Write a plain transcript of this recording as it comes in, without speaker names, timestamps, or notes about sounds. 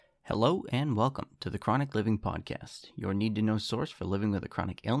Hello and welcome to the Chronic Living Podcast, your need-to-know source for living with a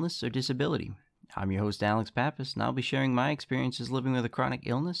chronic illness or disability. I'm your host, Alex Pappas, and I'll be sharing my experiences living with a chronic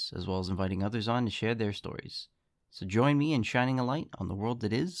illness, as well as inviting others on to share their stories. So join me in shining a light on the world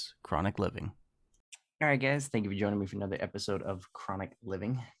that is chronic living. All right, guys, thank you for joining me for another episode of Chronic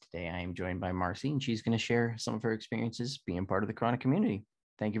Living. Today I am joined by Marcey, and she's going to share some of her experiences being part of the chronic community.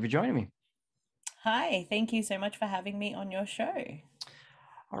 Thank you for joining me. Hi, thank you so much for having me on your show.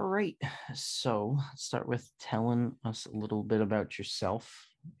 All right, so let's start with telling us a little bit about yourself.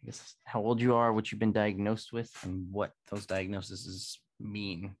 I guess how old you are, what you've been diagnosed with, and what those diagnoses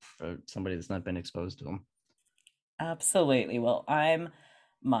mean for somebody that's not been exposed to them. Absolutely. Well, I'm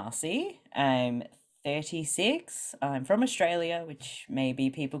Marcey. I'm 36. I'm from Australia, which maybe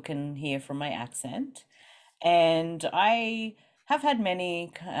people can hear from my accent. And I have had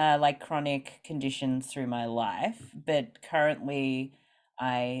many chronic conditions through my life, but currently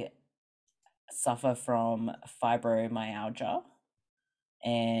I suffer from fibromyalgia.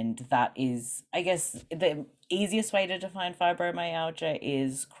 And that is, I guess, the easiest way to define fibromyalgia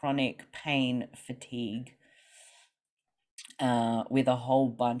is chronic pain fatigue, with a whole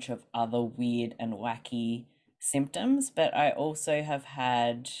bunch of other weird and wacky symptoms. But I also have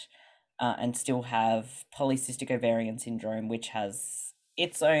had and still have polycystic ovarian syndrome, which has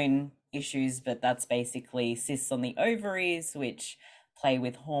its own issues, but that's basically cysts on the ovaries, which play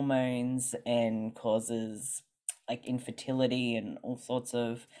with hormones and causes like infertility and all sorts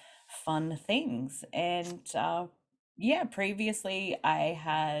of fun things. And previously I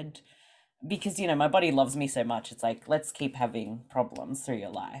had, because my body loves me so much, it's like, let's keep having problems through your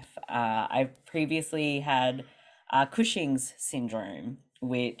life. I previously had Cushing's syndrome,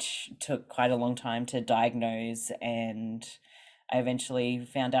 which took quite a long time to diagnose, and I eventually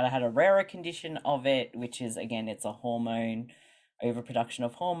found out I had a rarer condition of it, which is, again, it's a hormone overproduction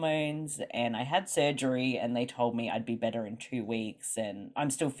of hormones. And I had surgery and they told me I'd be better in 2 weeks, and I'm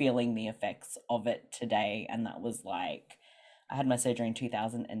still feeling the effects of it today. And that was like, I had my surgery in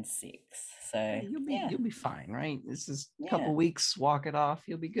 2006. So You'll be fine, right? This is a yeah. couple weeks, walk it off,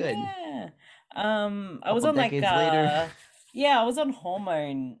 you'll be good. Yeah. I was on later. Yeah, I was on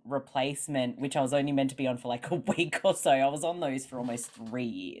hormone replacement, which I was only meant to be on for like a week or so. I was on those for almost 3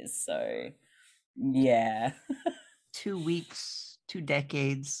 years. So yeah. 2 weeks, 2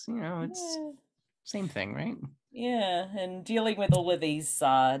 decades, it's same thing, right? Yeah, and dealing with all of these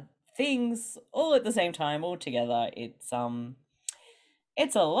things all at the same time, all together, it's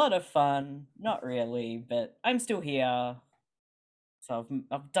a lot of fun. Not really, but I'm still here. So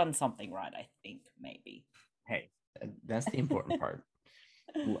I've done something right, I think, maybe. Hey, that's the important part.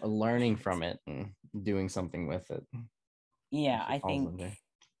 Learning from it and doing something with it. Yeah, I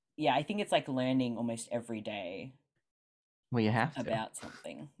think it's like learning almost every day. Well, you have to. About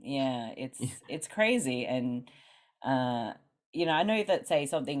something. Yeah, it's crazy. And I know that, say,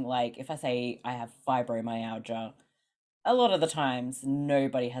 something like, if I say I have fibromyalgia, a lot of the times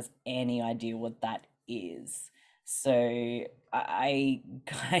nobody has any idea what that is. So I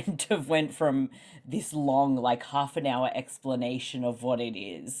kind of went from this long, like, half an hour explanation of what it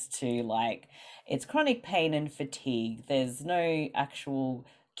is to, like, it's chronic pain and fatigue. There's no actual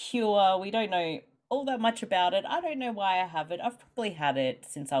cure. We don't know all that much about it. I don't know why I have it. I've probably had it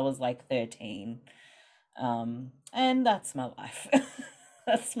since I was like 13. And that's my life.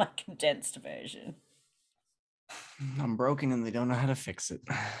 That's my condensed version. I'm broken and they don't know how to fix it.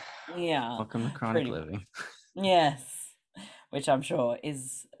 Yeah. Welcome to chronic living. Yes. Which I'm sure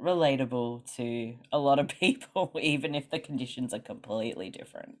is relatable to a lot of people, even if the conditions are completely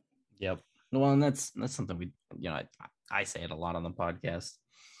different. Yep. Well, and that's something we, I say it a lot on the podcast.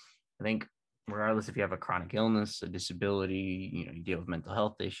 I think regardless if you have a chronic illness, a disability, you deal with mental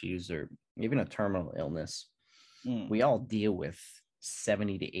health issues, or even a terminal illness, we all deal with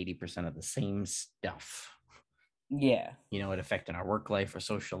 70 to 80% of the same stuff. Yeah. It affecting our work life, our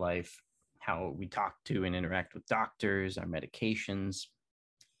social life, how we talk to and interact with doctors, our medications.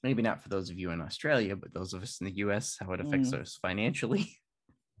 Maybe not for those of you in Australia, but those of us in the US, how it affects us financially.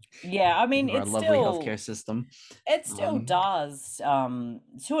 Yeah, I mean, our lovely healthcare system. It still does,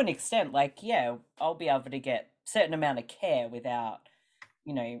 to an extent. Like, yeah, I'll be able to get certain amount of care without,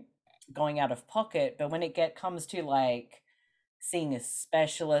 going out of pocket. But when it comes to like seeing a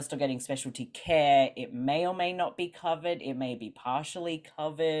specialist or getting specialty care, it may or may not be covered. It may be partially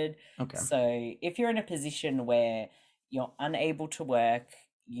covered. Okay. So if you're in a position where you're unable to work,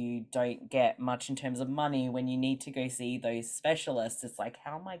 you don't get much in terms of money when you need to go see those specialists, it's like,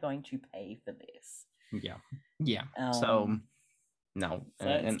 how am I going to pay for this? Yeah. So no, so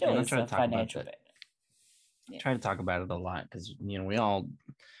and I'm trying to talk about that. Yeah. Try to talk about it a lot because we all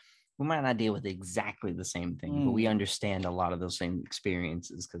we might not deal with exactly the same thing, but we understand a lot of those same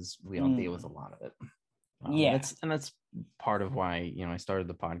experiences because we all deal with a lot of it. Yeah. That's part of why I started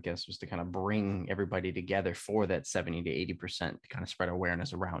the podcast, was to kind of bring everybody together for that 70 to 80% to kind of spread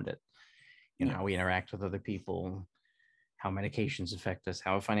awareness around it. How we interact with other people, how medications affect us,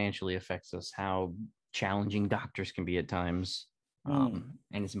 how it financially affects us, how challenging doctors can be at times. And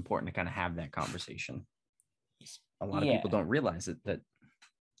it's important to kind of have that conversation. A lot of people don't realize it, that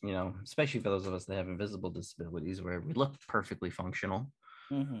especially for those of us that have invisible disabilities where we look perfectly functional,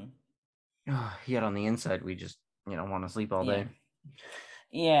 yet on the inside we just want to sleep all day.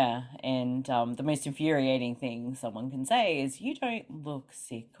 Yeah, and the most infuriating thing someone can say is, "You don't look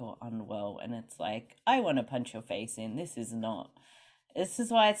sick or unwell," and it's like, I want to punch your face in. This is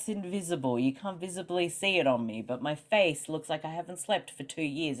why it's invisible. You can't visibly see it on me, but my face looks like I haven't slept for 2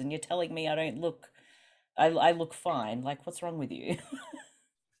 years, and you're telling me I look fine. Like, what's wrong with you?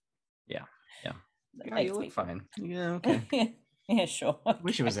 Yeah. You look fine. Yeah, okay. Yeah, sure. Okay.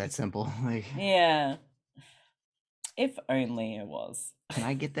 Wish it was that simple. Like, yeah. If only it was. Can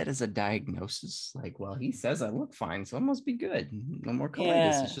I get that as a diagnosis? Like, well, he says I look fine, so it must be good. No more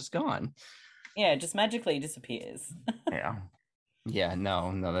colitis. It's just gone. Yeah, it just magically disappears. Yeah.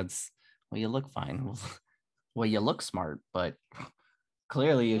 No, that's, well, you look fine. Well, you look smart, but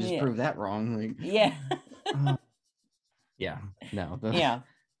clearly you just proved that wrong. Like, yeah. No.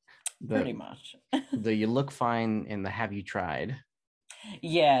 Pretty much. You look fine in the have you tried?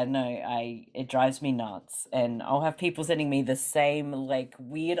 Yeah, no, it drives me nuts. And I'll have people sending me the same like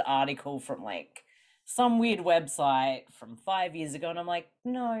weird article from like some weird website from 5 years ago, and I'm like,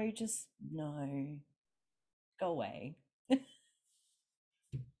 no, just no. Go away. I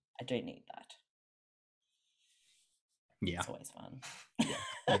don't need that. Yeah. It's always fun.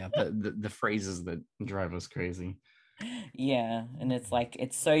 Yeah. The phrases that drive us crazy. Yeah, and it's like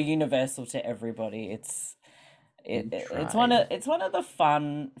it's so universal to everybody. It's one of the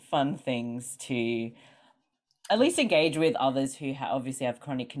fun things to at least engage with others who obviously have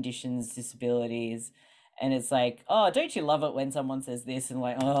chronic conditions, disabilities, and it's like, oh, don't you love it when someone says this, and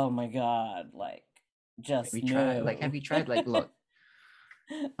like, oh my god, like, just have you tried, like, look,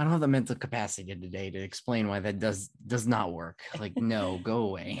 I don't have the mental capacity today to explain why that does not work. Like, no, go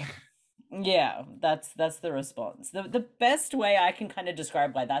away. Yeah, that's the response. The best way I can kind of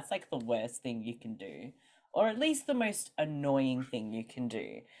describe why that's like the worst thing you can do, or at least the most annoying thing you can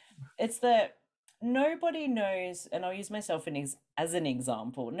do. It's that nobody knows, and I'll use myself as an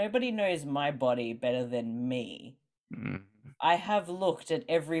example. Nobody knows my body better than me. I have looked at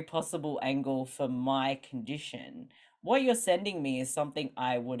every possible angle for my condition. What you're sending me is something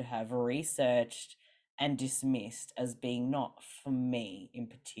I would have researched and dismissed as being not for me in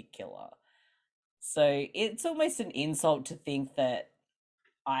particular. So it's almost an insult to think that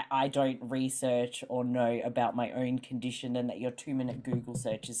I don't research or know about my own condition, and that your 2-minute Google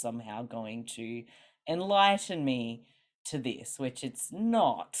search is somehow going to enlighten me to this, which it's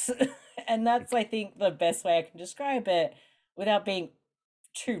not. And that's, I think, the best way I can describe it without being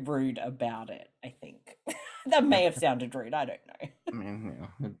too rude about it, I think. That may have sounded rude, I don't know. I mean,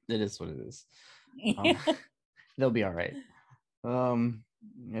 it is what it is. They'll be all right.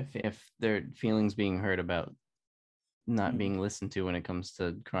 If their feelings being heard about not being listened to when it comes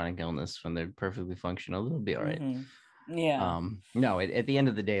to chronic illness, when they're perfectly functional, they'll be all right. Yeah. No, at the end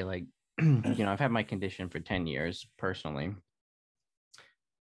of the day, like, I've had my condition for 10 years personally.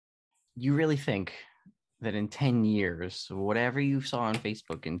 You really think that in 10 years, whatever you saw on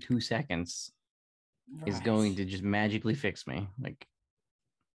Facebook in 2 seconds is going to just magically fix me? Like,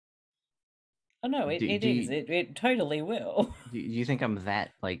 oh no, it is. It totally will. Do you think I'm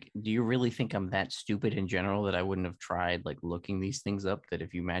that, like, do you really think I'm that stupid in general that I wouldn't have tried like looking these things up, that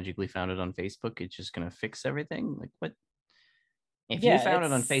if you magically found it on Facebook, it's just going to fix everything? Like, what? If you found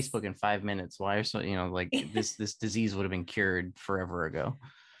it on Facebook in 5 minutes, why are like this disease would have been cured forever ago?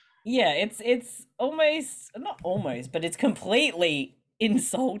 Yeah, it's almost, not almost, but it's completely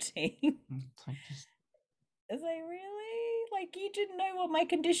insulting. It's like, just... Is like, really? Like, you didn't know what my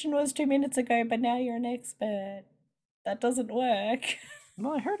condition was 2 minutes ago, but now you're an expert. That doesn't work.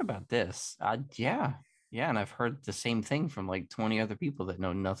 Well, I heard about this. Yeah, and I've heard the same thing from like 20 other people that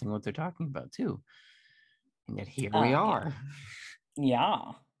know nothing what they're talking about too. And yet here we are.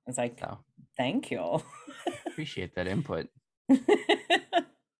 Yeah. It's like, thank you. Appreciate that input.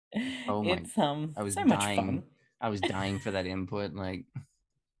 Oh my! It's I was so dying. Much fun. I was dying for that input. Like,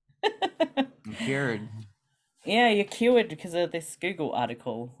 I'm cured. Yeah, you're cured because of this Google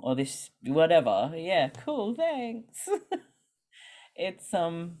article or this whatever. Yeah, cool. Thanks. It's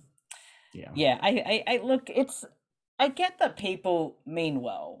yeah. I look. I get that people mean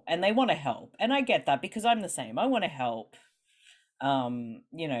well and they want to help, and I get that because I'm the same. I want to help.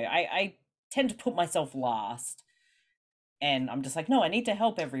 I tend to put myself last, and I'm just like, no, I need to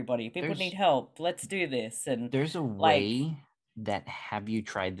help everybody. People need help. Let's do this. And there's a like, way that Have You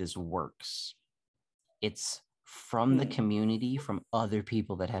Tried This works. It's from the community, from other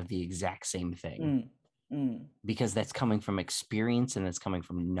people that have the exact same thing, because that's coming from experience and it's coming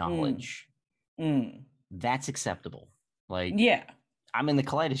from knowledge. That's acceptable. Like, yeah. I'm in the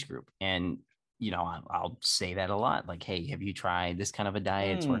colitis group, and I'll say that a lot. Like, hey, have you tried this kind of a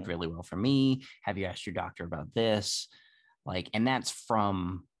diet? It's worked really well for me. Have you asked your doctor about this? Like, and that's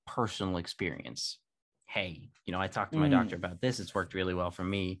from personal experience. Hey, I talked to my doctor about this. It's worked really well for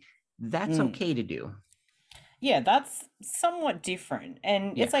me. That's okay to do. Yeah, that's somewhat different.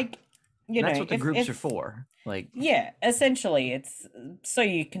 And it's like, that's what the groups are for. Like, yeah, essentially it's so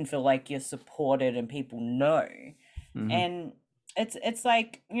you can feel like you're supported and people know. And it's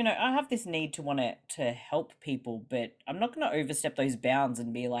like, I have this need to want to help people, but I'm not going to overstep those bounds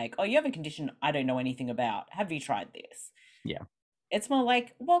and be like, oh, you have a condition I don't know anything about. Have you tried this? Yeah. It's more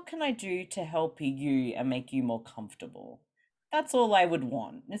like, what can I do to help you and make you more comfortable? That's all I would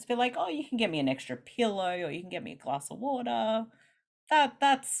want. It's be like, oh, you can get me an extra pillow, or you can get me a glass of water.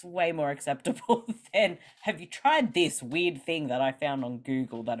 That's way more acceptable than, have you tried this weird thing that I found on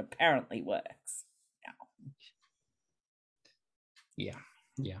Google that apparently works? Yeah.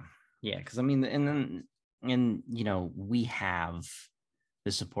 Because I mean, and we have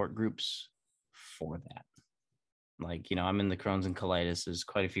the support groups for that. Like, I'm in the Crohn's and colitis. There's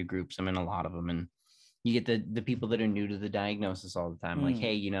quite a few groups. I'm in a lot of them, and you get the people that are new to the diagnosis all the time. Like,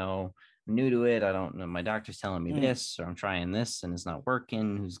 hey, I'm new to it. I don't know. My doctor's telling me this, or I'm trying this and it's not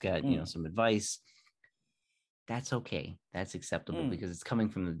working. Who's got some advice? That's okay. That's acceptable because it's coming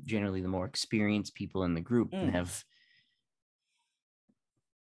from generally the more experienced people in the group and have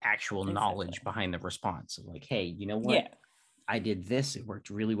actual knowledge behind the response. So like, hey, you know what? Yeah. I did this. It worked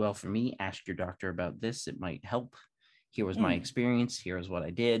really well for me. Ask your doctor about this. It might help. Here was my experience. Here's what I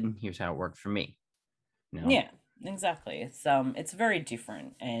did. Here's how it worked for me. Yeah, exactly. It's very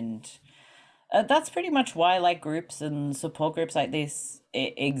different, and that's pretty much why like groups and support groups like this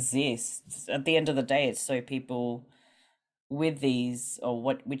exist. At the end of the day, it's so people with these, or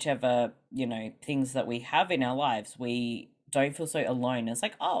whichever things that we have in our lives, we don't feel so alone. It's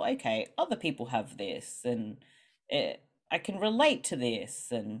like, oh, okay, other people have this, and I can relate to this,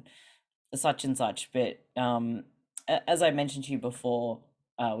 and such and such. But as I mentioned to you before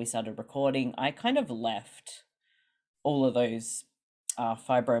we started recording, I kind of left all of those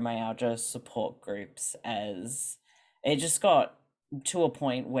fibromyalgia support groups, as it just got to a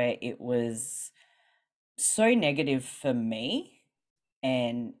point where it was so negative for me,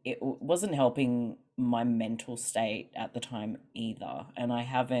 and it wasn't helping my mental state at the time either. And I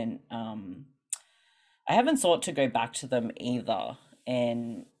haven't sought to go back to them either.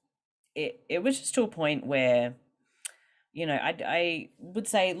 And it was just to a point where I would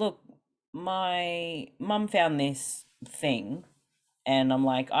say, look, my mum found this thing, and I'm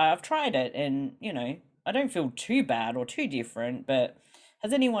like, I've tried it, and I don't feel too bad or too different, but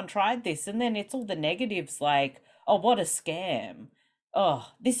has anyone tried this? And then it's all the negatives, like, oh, what a scam.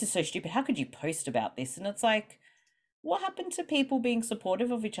 Oh, this is so stupid. How could you post about this? And it's like, what happened to people being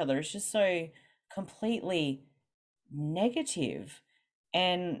supportive of each other? It's just so completely negative.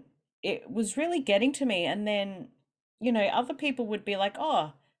 And it was really getting to me. And then, other people would be like,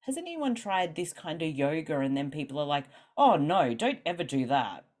 oh, has anyone tried this kind of yoga? And then people are like, oh, no, don't ever do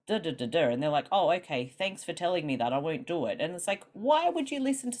that. Da, da, da, da. And they're like, oh, okay, thanks for telling me that. I won't do it. And it's like, why would you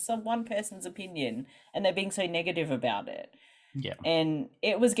listen to one person's opinion and they're being so negative about it? Yeah. And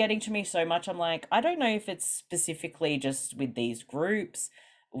it was getting to me so much. I'm like, I don't know if it's specifically just with these groups,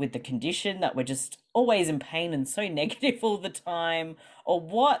 with the condition that we're just always in pain and so negative all the time, or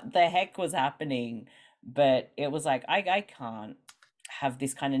what the heck was happening. But it was like, I can't have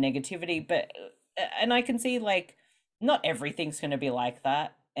this kind of negativity. But and I can see, like, not everything's going to be like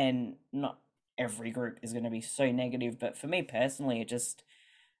that, and not every group is going to be so negative. But for me personally, it just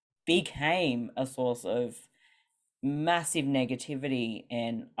became a source of massive negativity.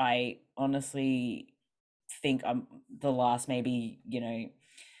 And I honestly think I'm the last maybe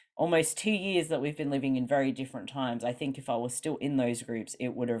almost 2 years that we've been living in very different times. I think if I was still in those groups, it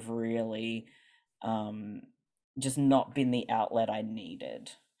would have really just not been the outlet I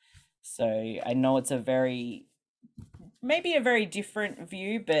needed. So I know it's maybe a very different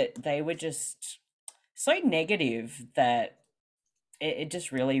view, but they were just so negative that it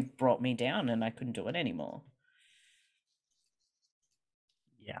just really brought me down, and I couldn't do it anymore.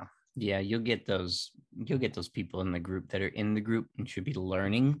 Yeah. Yeah, you'll get those people in the group that are in the group and should be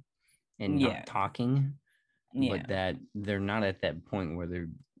learning and not Yeah, talking, yeah, but that they're not at that point where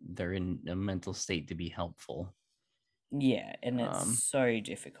they're in a mental state to be helpful. yeah, and it's Um, so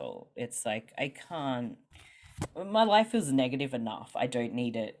difficult. It's like I can't. My life is negative enough. I don't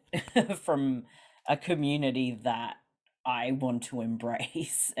need it from a community that I want to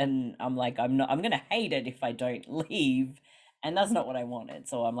embrace. And I'm like, I'm gonna hate it if I don't leave. And that's not what I wanted.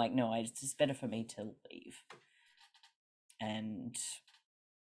 So I'm like, no, it's just better for me to leave. And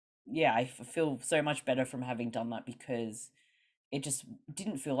yeah, feel so much better from having done that because it just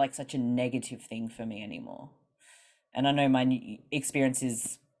didn't feel like such a negative thing for me anymore. And I know my experience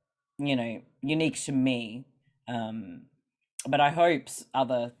is, unique to me. Um, but I hope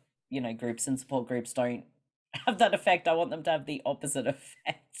other, groups and support groups don't have that effect. I want them to have the opposite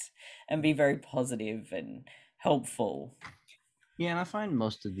effect and be very positive and helpful. yeah, and I find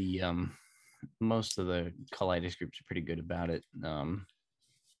most of the colitis groups are pretty good about it.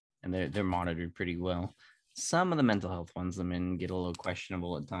 And they're monitored pretty well. Some of the mental health ones I'm in get a little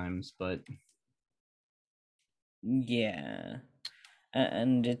questionable at times, but Yeah.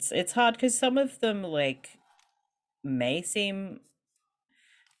 And it's hard because some of them like may seem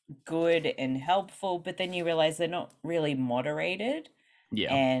good and helpful, but then you realize they're not really moderated,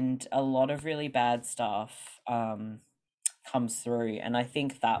 yeah. and a lot of really bad stuff comes through. And I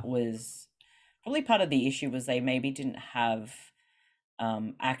think that was probably part of the issue, was they maybe didn't have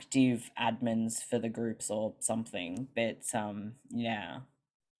active admins for the groups or something. But yeah,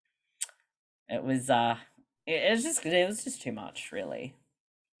 it was it was just too much, really.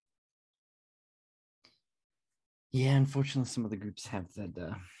 Yeah, unfortunately, some of the groups have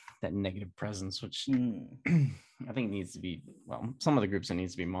that negative presence, which Mm, I think needs to be well. Some of the groups it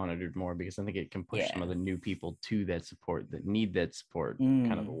needs to be monitored more because I think it can push some yeah. of the new people to that support that need that support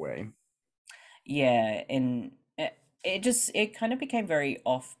kind of Mm, away. yeah, and it kind of became very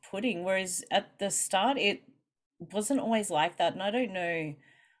off-putting, whereas at the start it wasn't always like that. And I don't know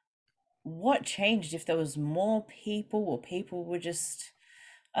what changed, if there was more people or people were just,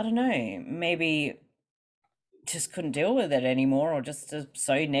 I don't know, maybe just couldn't deal with it anymore, or just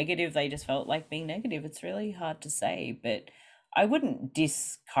so negative they just felt like being negative. It's really hard to say, but I wouldn't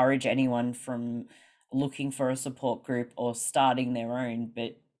discourage anyone from looking for a support group or starting their own.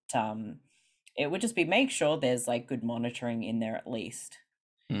 But um it would just be, make sure there's like good monitoring in there at least.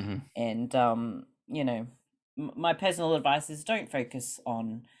 Mm-hmm. And my personal advice is, don't focus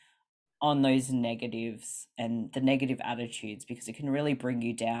on those negatives and the negative attitudes, because it can really bring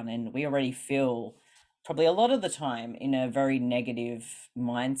you down. And we already feel probably a lot of the time in a very negative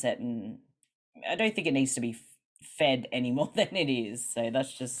mindset, and I don't think it needs to be fed any more than it is. So that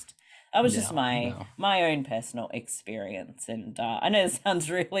was just No, my no. my own personal experience. And I know it sounds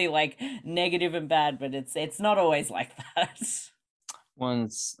really like negative and bad, but it's not always like that.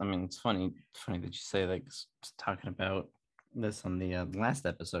 Once, I mean, it's funny that you say that. 'Cause I was talking about this on the last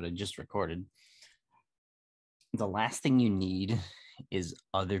episode I just recorded. The last thing you need is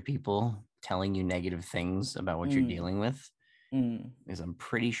other people telling you negative things about what you're Mm, dealing with. mm, Because I'm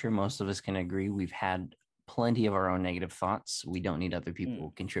pretty sure most of us can agree we've had plenty of our own negative thoughts. We don't need other mm.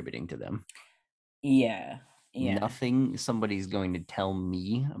 people contributing to them. Yeah, yeah, Nothing somebody's going to tell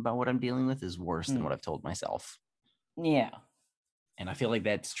me about what I'm dealing with is worse than what mm, I've told myself. yeah, And I feel like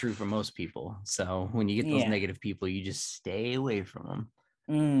that's true for most people. So when you get those yeah. negative people, you just stay away from them.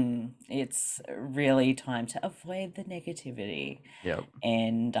 It's really time to avoid the negativity. Yep.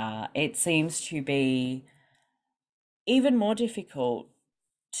 And it seems to be even more difficult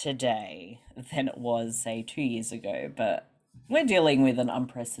today than it was, say, 2 years ago. But we're dealing with an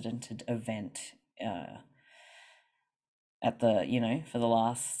unprecedented event uh, for the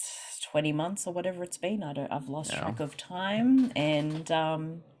last 20 months or whatever it's been. I've lost Yeah. track of time. And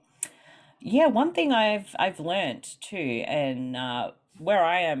yeah, one thing I've learnt too, and where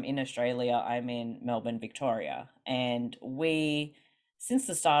I am in Australia, I'm in Melbourne, Victoria, and we, since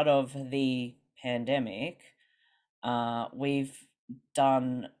the start of the pandemic, we've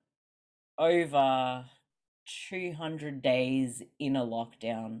done over 200 days in a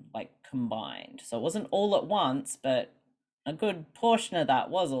lockdown, like combined. So it wasn't all at once, but a good portion of that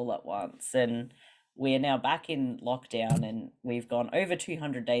was all at once. And we are now back in lockdown, and we've gone over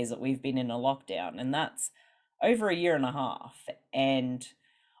 200 days that we've been in a lockdown, and that's over a year and a half. And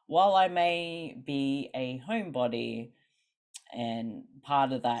while I may be a homebody, and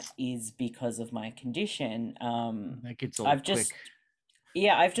part of that is because of my condition, That gets I've old quick. just,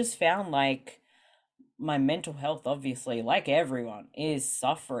 yeah, I've just found like my mental health, obviously, like everyone, is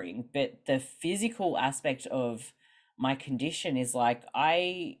suffering, but the physical aspect of my condition is like,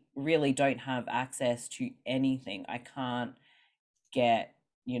 really don't have access to anything. I can't get,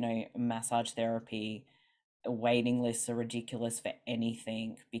 massage therapy. Waiting lists are ridiculous for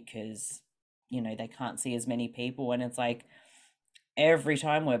anything because, they can't see as many people. And it's like every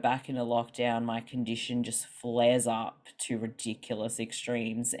time we're back in a lockdown, my condition just flares up to ridiculous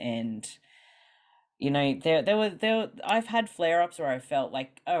extremes. And, I've had flare ups where I felt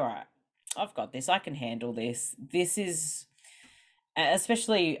like, all right, I've got this, I can handle this. This is,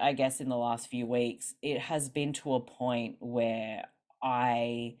 especially, I guess, in the last few weeks, it has been to a point where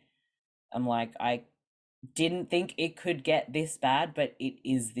I am like, I didn't think it could get this bad, but it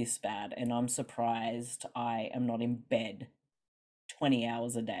is this bad. And I'm surprised I am not in bed 20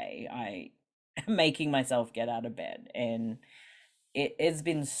 hours a day. I am making myself get out of bed. And it's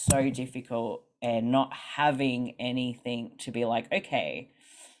been so difficult, and not having anything to be like, okay,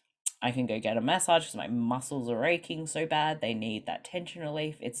 I can go get a massage because my muscles are aching so bad. They need that tension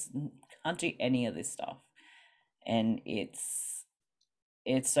relief. It's can't do any of this stuff. And it's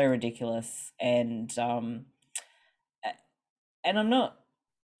so ridiculous. And I'm not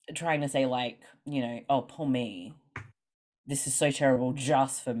trying to say like, oh, poor me. This is so terrible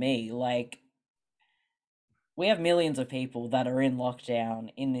just for me. Like, we have millions of people that are in lockdown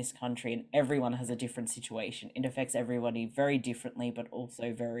in this country, and everyone has a different situation. It affects everybody very differently, but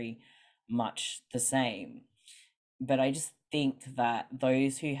also very much the same. But I just think that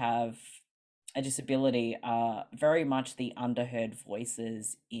those who have a disability are very much the underheard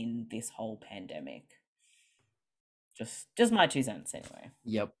voices in this whole pandemic. Just my 2 cents anyway.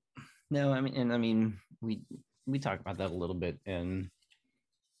 Yep. No, I mean, we talk about that a little bit, and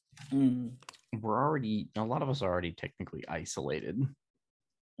a lot of us are already technically isolated,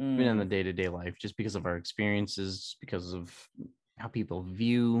 even in the day-to-day life, just because of our experiences, because of how people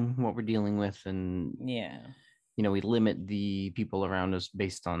view what we're dealing with. And we limit the people around us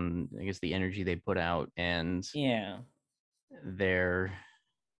based on, I guess, the energy they put out and their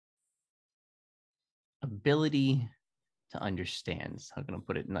ability to understand. How can I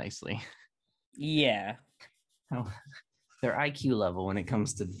put it nicely? How their IQ level when it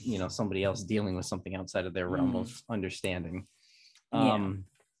comes to somebody else dealing with something outside of their realm of understanding.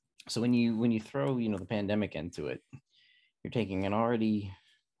 So when you throw the pandemic into it, you're taking an already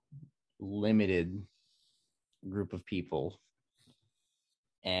limited group of people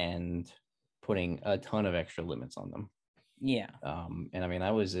and putting a ton of extra limits on them. And I mean, I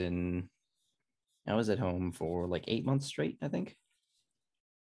was at home for like 8 months straight, I think.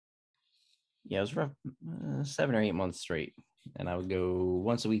 Yeah, it was rough, 7 or 8 months straight. And I would go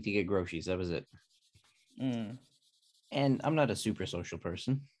once a week to get groceries. That was it. And I'm not a super social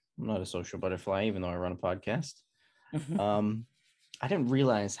person. I'm not a social butterfly, even though I run a podcast. I didn't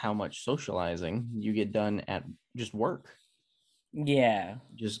realize how much socializing you get done at just work.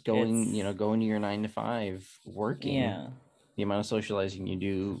 Just going, going to your 9 to 5, working. The amount of socializing you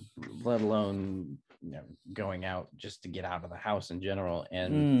do, let alone going out just to get out of the house in general.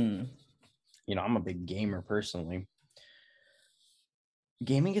 And I'm a big gamer personally.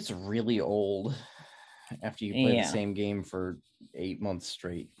 Gaming gets really old after you play the same game for 8 months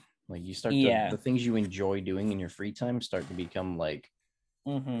straight. Like, you start to, the things you enjoy doing in your free time start to become like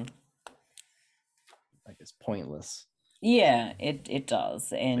it's pointless. It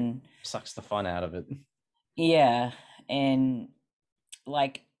does. And it sucks the fun out of it. And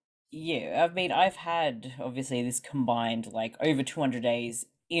like, I mean, I've had obviously this combined like over 200 days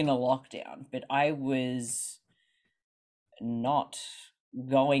in a lockdown, but I was not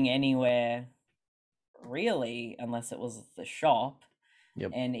going anywhere really unless it was the shop.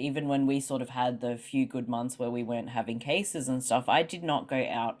 And even when we sort of had the few good months where we weren't having cases and stuff, I did not go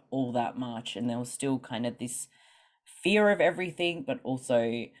out all that much. And there was still kind of this fear of everything, but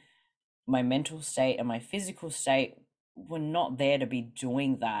also my mental state and my physical state were not there to be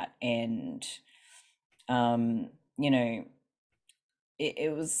doing that. And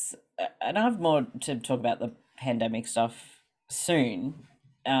it was, and I have more to talk about the pandemic stuff soon,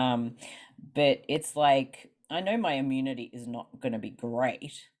 but it's like, I know my immunity is not going to be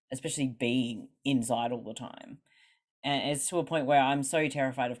great, especially being inside all the time, and it's to a point where I'm so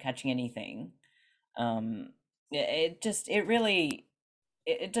terrified of catching anything. It really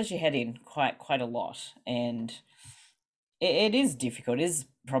it does your head in quite a lot. And it is difficult. It is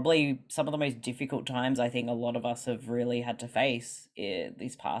probably some of the most difficult times I think a lot of us have really had to face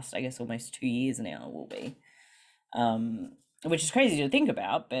these past, I guess, almost 2 years now will be, which is crazy to think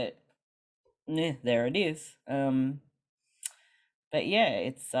about, but there it is. But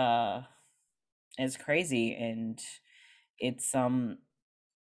yeah, it's crazy. And it's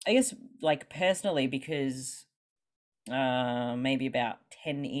I guess, like, personally, because maybe about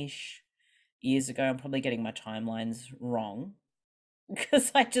 10-ish years ago. I'm probably getting my timelines wrong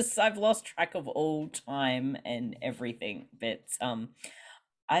because I've lost track of all time and everything. But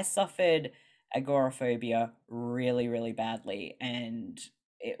I suffered agoraphobia really, really badly, and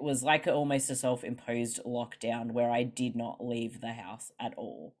it was like almost a self-imposed lockdown where I did not leave the house at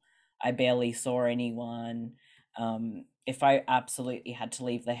all. I barely saw anyone. If I absolutely had to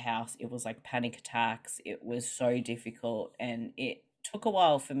leave the house, it was like panic attacks. It was so difficult, and it took a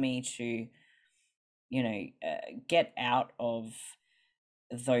while for me to, get out of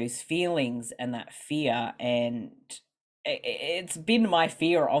those feelings and that fear. And it's been my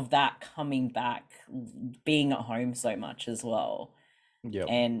fear of that coming back, being at home so much as well. Yep.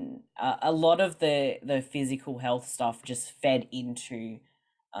 And a lot of the physical health stuff just fed into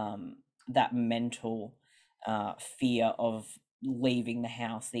that mental fear of leaving the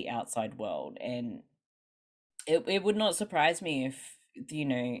house, the outside world. And it would not surprise me if,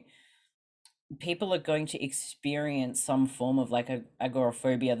 people are going to experience some form of like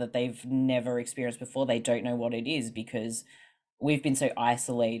agoraphobia that they've never experienced before. They don't know what it is because we've been so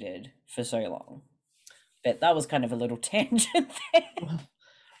isolated for so long. But that was kind of a little tangent there.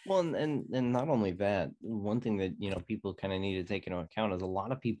 Well, and not only that, one thing that people kind of need to take into account is a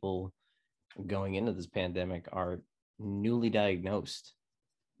lot of people going into this pandemic are newly diagnosed.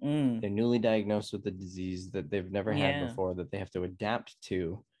 Mm, They're newly diagnosed with a disease that they've never had yeah. before, that they have to adapt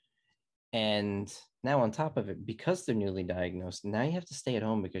to. And now, on top of it, because they're newly diagnosed, now you have to stay at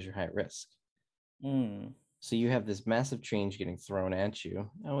home because you're high risk. Mm, So you have this massive change getting thrown at you.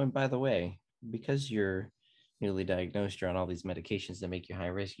 Oh, and by the way, because you're newly diagnosed, you're on all these medications that make you high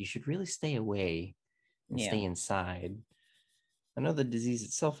risk, you should really stay away and yeah. stay inside. I know the disease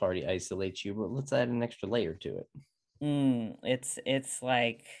itself already isolates you, but let's add an extra layer to it. It's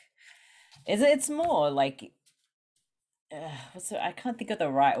like it's more like I can't think of the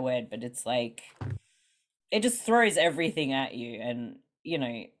right word, but it's like it just throws everything at you. And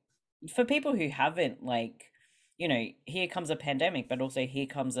for people who haven't, like, here comes a pandemic, but also here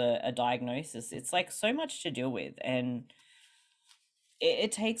comes a diagnosis. It's like so much to deal with, and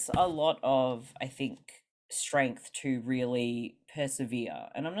it takes a lot of, I think, strength to really persevere.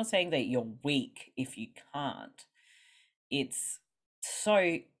 And I'm not saying that you're weak if you can't. It's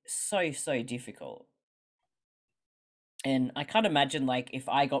so, so, so difficult. And I can't imagine, like, if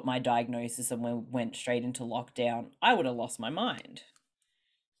I got my diagnosis and went straight into lockdown, I would have lost my mind.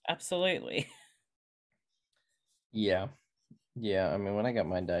 Absolutely. Yeah. Yeah. I mean, when I got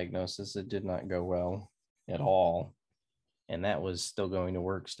my diagnosis, it did not go well at all. And that was still going to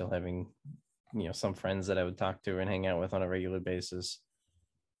work, still having, some friends that I would talk to and hang out with on a regular basis.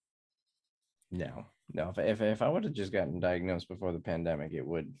 No, no. If I would have just gotten diagnosed before the pandemic, it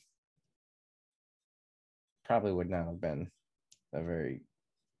would probably would not have been a very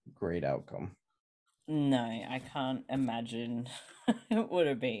great outcome. No, I can't imagine it would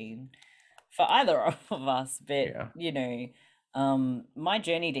have been for either of us. But, Yeah. my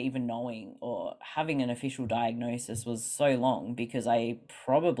journey to even knowing or having an official diagnosis was so long because I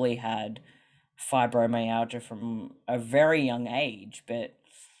probably had fibromyalgia from a very young age. But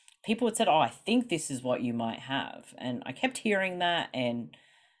people had said, "Oh, I think this is what you might have," and I kept hearing that. And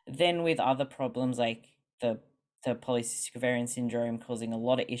then with other problems like the polycystic ovarian syndrome causing a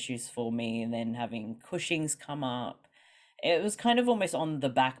lot of issues for me, and then having Cushing's come up, it was kind of almost on the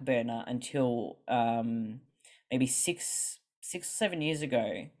back burner until maybe 6 or 7 years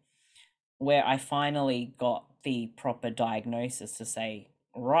ago, where I finally got the proper diagnosis to say,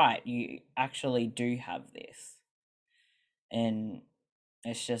 right, you actually do have this. And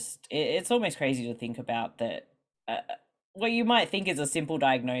it's just it's almost crazy to think about that. What you might think is a simple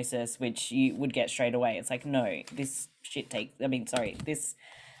diagnosis which you would get straight away, it's like, no, this shit takes, I mean, sorry, this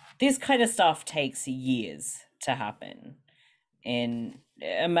kind of stuff takes years to happen. And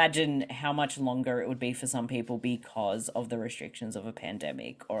imagine how much longer it would be for some people because of the restrictions of a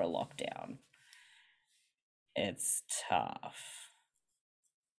pandemic or a lockdown. It's tough.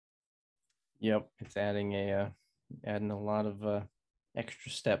 Yep. It's adding a lot of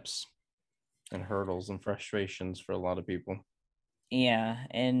extra steps and hurdles and frustrations for a lot of people. Yeah,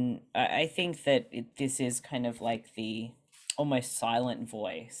 and I think that this is kind of like the almost silent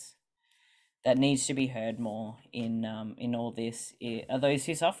voice that needs to be heard more in all this, are those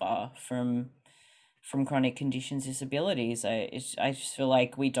who suffer from chronic conditions, disabilities. I just feel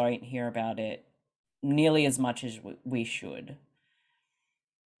like we don't hear about it nearly as much as we should.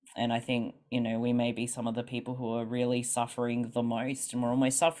 And I think, we may be some of the people who are really suffering the most, and we're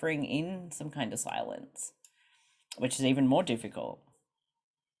almost suffering in some kind of silence, which is even more difficult.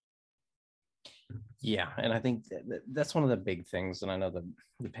 Yeah, and I think that's one of the big things. And I know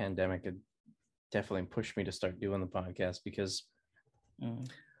the pandemic had definitely pushed me to start doing the podcast because Mm.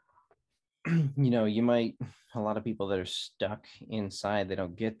 you might, a lot of people that are stuck inside, they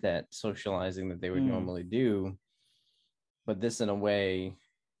don't get that socializing that they would Mm. normally do. But this, in a way,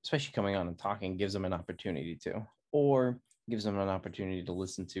 especially coming on and talking, gives them an opportunity to, or gives them an opportunity to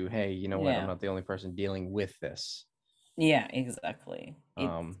listen to, hey, you know what? I'm Yeah. not the only person dealing with this. Yeah, exactly.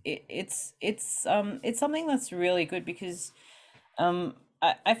 Um, It's something that's really good because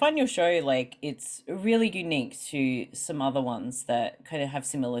I find your show like it's really unique to some other ones that kind of have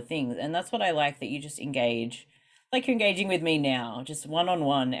similar things. And that's what I like, that you just engage, like you're engaging with me now, just one on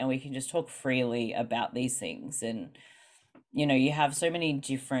one, and we can just talk freely about these things. And you have so many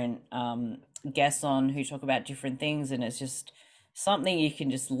different guests on who talk about different things, and it's just something you can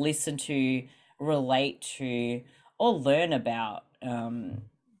just listen to, relate to, or learn about,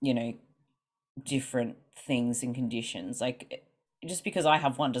 you know, different things and conditions. Like, just because I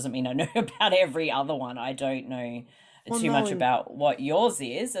have one doesn't mean I know about every other one. I don't know well, too no, much and about what yours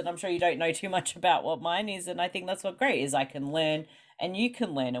is, and I'm sure you don't know too much about what mine is. And I think that's what great is. I can learn and you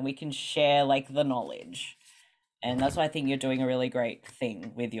can learn, and we can share like the knowledge. And that's why I think you're doing a really great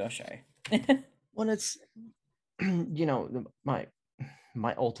thing with your show. when it's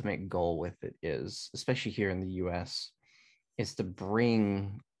my ultimate goal with it is, especially here in the US, is to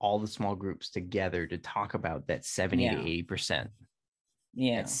bring all the small groups together to talk about that 70 to Yeah. 80%. That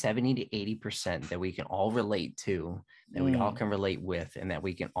Yeah. 70 to 80% that we can all relate to, that we all Mm. can relate with, and that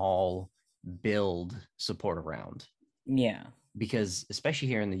we can all build support around. Yeah. Because especially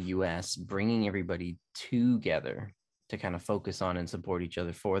here in the US, bringing everybody together to kind of focus on and support each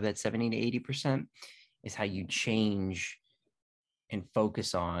other for that 70 to 80% is how you change and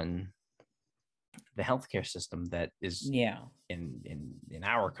focus on the healthcare system that is Yeah. in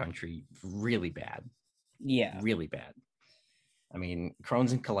our country really bad, Yeah. really bad. I mean,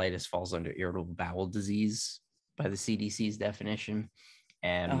 Crohn's and colitis falls under irritable bowel disease by the CDC's definition.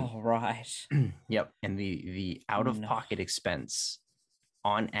 And Oh, right. yep, and the out of No. pocket expense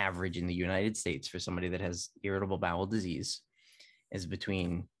on average in the United States for somebody that has irritable bowel disease is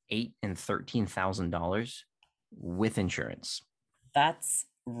between $8,000 and $13,000 with insurance. That's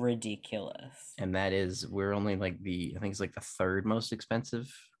ridiculous. And that is, we're only like I think it's like the third most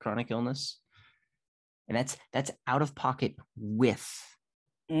expensive chronic illness. And that's out of pocket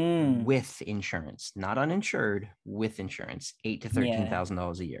Mm. with insurance, not uninsured, with insurance, $8 to Yeah.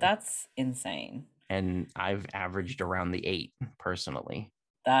 $13,000 a year. That's insane. And I've averaged around the 8 personally.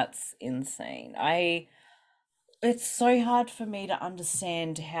 That's insane. It's so hard for me to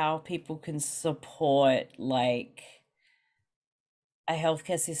understand how people can support like a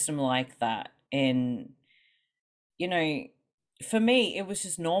healthcare system like that. And you know, for me, it was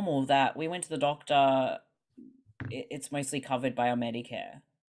just normal that we went to the doctor. It's mostly covered by our Medicare.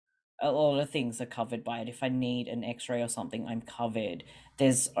 A lot of things are covered by it. If I need an x-ray or something, I'm covered.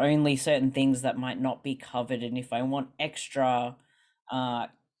 There's only certain things that might not be covered. And if I want extra, uh,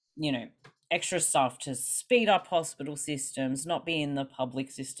 you know, extra stuff to speed up hospital systems, not be in the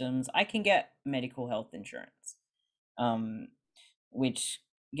public systems, I can get medical health insurance. Um, which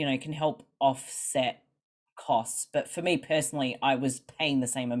can help offset costs. But for me personally, I was paying the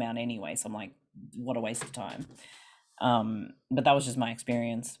same amount anyway, so I'm like, what a waste of time. But that was just my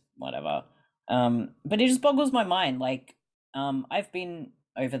experience, whatever. But it just boggles my mind. Like, I've been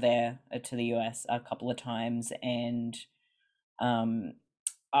over there to the US a couple of times, and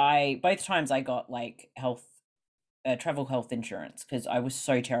I both times I got like travel health insurance because I was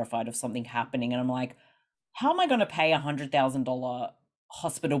so terrified of something happening, and I'm like, how am I going to pay $100,000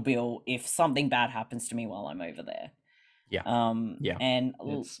 hospital bill if something bad happens to me while I'm over there? Yeah. Yeah. And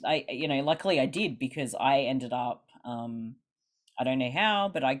It's I, luckily I did, because I ended up, I don't know how,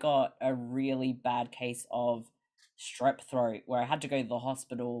 but I got a really bad case of strep throat where I had to go to the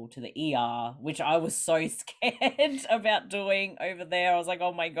hospital, to the ER, which I was so scared about doing over there. I was like,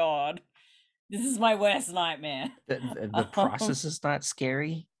 oh my God, this is my worst nightmare. the process is not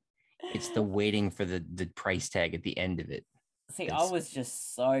scary. It's the waiting for the price tag at the end of it. See, I It's was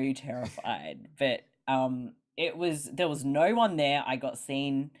just so terrified, but there was no one there. I got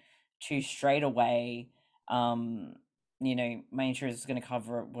seen to straight away. Um, my insurance was going to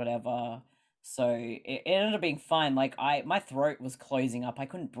cover it, whatever. So it ended up being fine. Like, my throat was closing up. I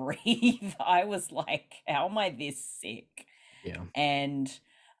couldn't breathe. I was like, how am I this sick? yeah. And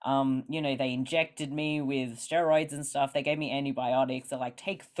they injected me with steroids and stuff. They gave me antibiotics. They're like,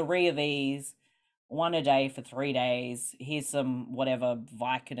 take 3 of these, one a day for 3 days. Here's some whatever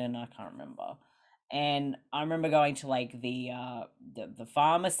Vicodin, I can't remember. And I remember going to like the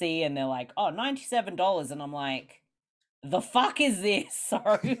pharmacy, and they're like, "Oh, $97," and I'm like, "The fuck is this?"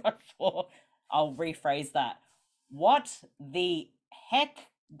 Sorry, I'll rephrase that. What the heck,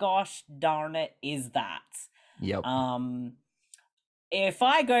 gosh darn it, is that? Yep. If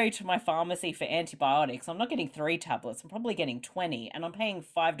I go to my pharmacy for antibiotics, I'm not getting 3 tablets. I'm probably getting 20, and I'm paying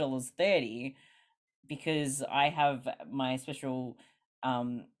 $5.30 because I have my special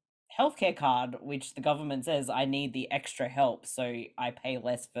healthcare card, which the government says I need the extra help, so I pay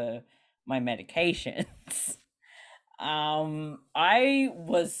less for my medications. I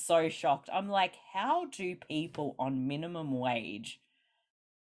was so shocked. I'm like, how do people on minimum wage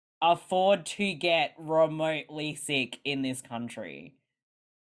afford to get remotely sick in this country?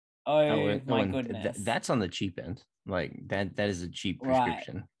 Oh my and goodness. that's on the cheap end. Like that is a cheap Right.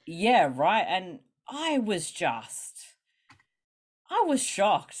 prescription. Yeah, right. And I was shocked.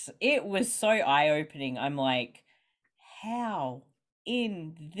 It was so eye-opening. I'm like, how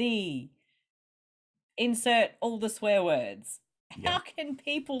in the insert all the swear words? Yeah. How can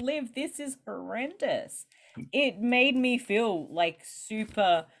people live? This is horrendous. It made me feel like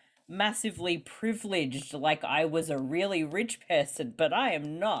super massively privileged, like I was a really rich person, but I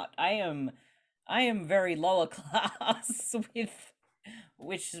am not. I am very lower class with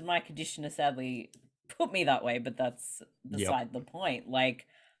which is my conditioner sadly put me that way, but that's Yep. beside the point. Like,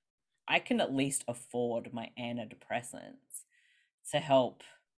 I can at least afford my antidepressants to help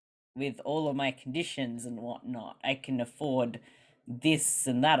with all of my conditions and whatnot. I can afford this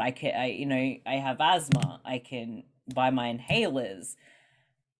and that. I have asthma. I can buy my inhalers.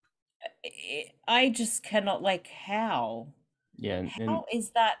 I just cannot, like, how? Yeah, and How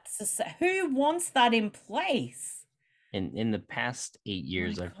is that? Who wants that in place? in the past 8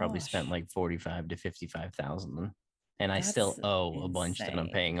 years, My I've probably spent gosh, like 45 to 55,000, and I still that's owe a bunch that I'm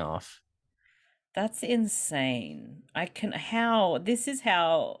paying insane. off. That's insane. I can how this is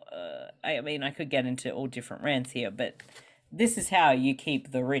how I mean I could get into all different rants here, but this is how you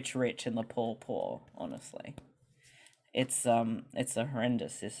keep the rich rich and the poor poor, honestly. It's a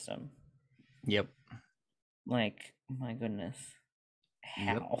horrendous system. Yep. Like, my goodness.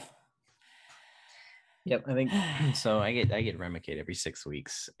 Yep. How? Yep. I think so. I get Remicade every 6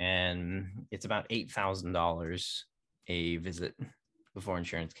 weeks, and it's about $8,000 a visit before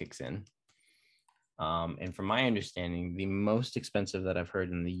insurance kicks in. And from my understanding, the most expensive that I've heard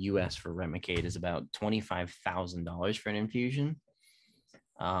in the U.S. for Remicade is about $25,000 for an infusion.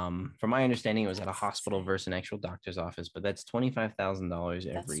 From my understanding, it was at a That's hospital insane. versus an actual doctor's office, but that's $25,000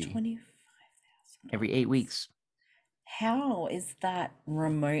 That's every $25,000. 8 weeks. How is that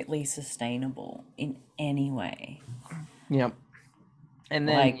remotely sustainable in any way? Yep. And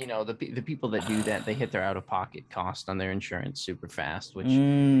then Like, the people that do that, they hit their out of pocket cost on their insurance super fast, which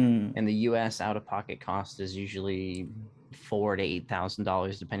mm, in the U.S. out of pocket cost is usually $4,000 to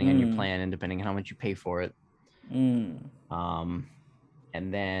 $8,000 depending on your mm, plan and depending on how much you pay for it. mm. Um,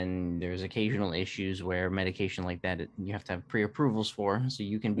 and then there's occasional issues where medication like that you have to have pre-approvals for, so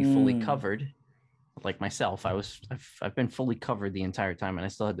you can be fully covered. Like myself, I've been fully covered the entire time, and I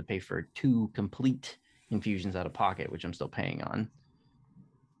still had to pay for 2 complete infusions out of pocket, which I'm still paying on.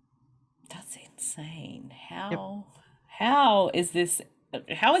 That's insane. Yep. How is this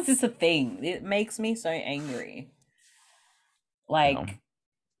how is this a thing? It makes me so angry. No. Like,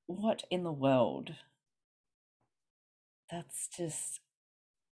 what in the world? That's just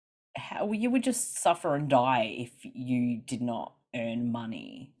how you would just suffer and die if you did not earn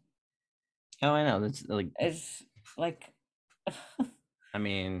money. Oh, I know. That's like, It's like I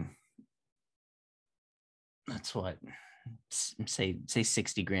mean, that's what, say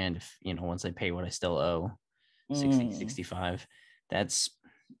 60 grand if once I pay what I still owe, 60, mm, 65. That's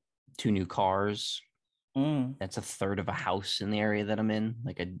 2 new cars. mm, That's a third of a house in the area that I'm in,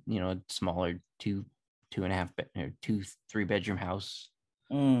 like a smaller two and a half or 2 3 bedroom house.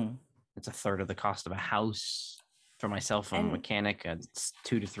 mm. It's a third of the cost of a house. For myself, I'm a And mechanic. It's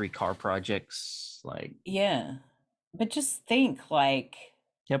 2 to 3 car projects. Like, yeah. But just think, like,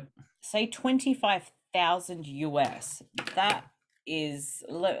 yep. say 25,000 US. That is,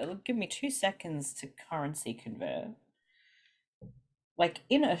 give me 2 seconds to currency convert. Like,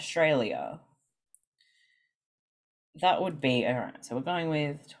 in Australia, that would be all right. So we're going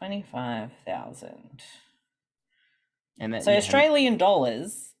with 25,000. And that, So yeah. Australian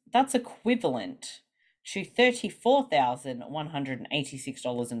dollars, that's equivalent to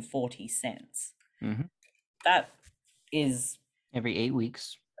 $34,186.40. Mm-hmm. That is Every 8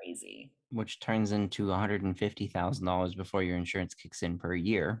 weeks, crazy. which turns into $150,000 before your insurance kicks in per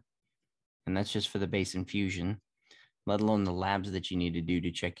year. And that's just for the base infusion. let alone the labs that you need to do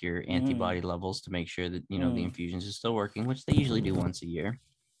to check your Mm. antibody levels to make sure that, the Mm. infusions are still working, which they usually do once a year.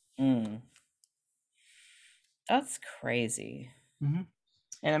 Mm. That's crazy. Mm-hmm.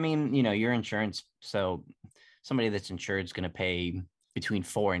 And I mean, your insurance. So somebody that's insured is going to pay between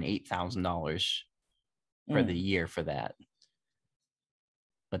 $4,000 and $8,000 for the Mm. year for that.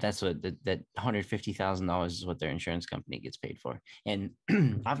 But that's what that $150,000 is what their insurance company gets paid for. And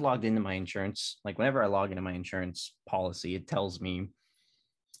I've logged into my insurance. Like whenever I log into my insurance policy, it tells me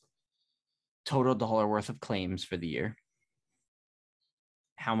total dollar worth of claims for the year,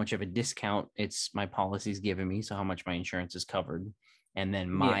 how much of a discount it's my policy's giving me, so how much my insurance is covered, and then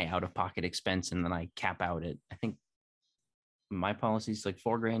Yeah. my out-of-pocket expense, and then I cap out at, I think my policy's like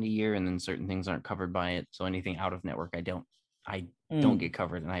 $4,000 a year, and then certain things aren't covered by it. So anything out of network, I don't get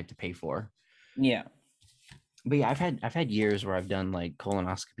covered, and I have to pay for. Yeah. But yeah, I've had years where I've done like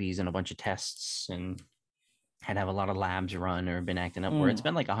colonoscopies and a bunch of tests, and had to have a lot of labs run or been acting up, where it's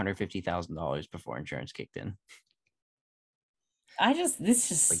been like $150,000 before insurance kicked in. This Like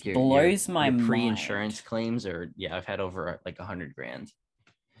just your blows my your mind. pre-insurance claims are, yeah, I've had over like $100,000.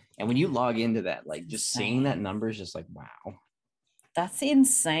 And when you log into that, It's like just seeing that insane. number is just like wow. That's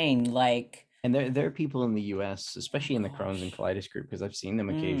insane. Like, And there are people in the US, oh especially in the Crohn's and gosh. colitis group, because I've seen them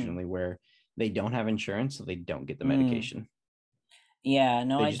Mm. occasionally where they don't have insurance, so they don't get the Mm. medication. Yeah,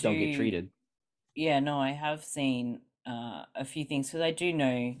 no, They I just don't get do. treated. Yeah, no, I have seen a few things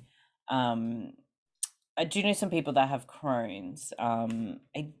because um I do know some people that have Crohn's.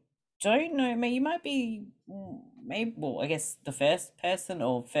 I don't know, you might be maybe, well, I guess the first person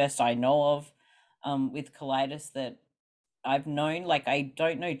or first I know of with colitis that I've known. Like, I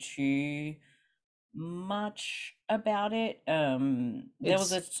don't know too much about it. There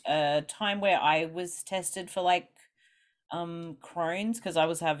was It's a time where I was tested for like Crohn's because I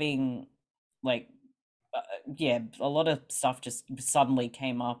was having like uh, yeah, a lot of stuff just suddenly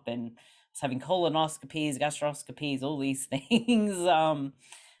came up, and I was having colonoscopies, gastroscopies, all these things.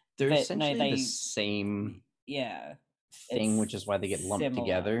 they're But no, essentially the same yeah, thing, it's which is why they get lumped similar,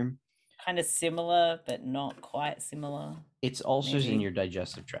 together. kind of similar, but not quite similar, It's ulcers in maybe. your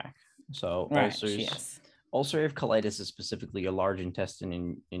digestive tract. So Right, yes. ulcerative colitis is specifically your large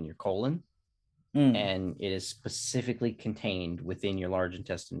intestine in your colon, Mm, and it is specifically contained within your large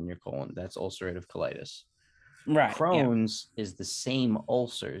intestine in your colon. That's ulcerative colitis. right, yeah, Crohn's is the same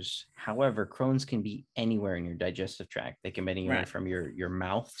ulcers. However, Crohn's can be anywhere in your digestive tract. They can be anywhere right, from your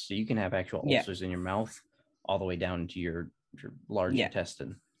mouth. So you can have actual yeah, ulcers in your mouth all the way down into your large yeah,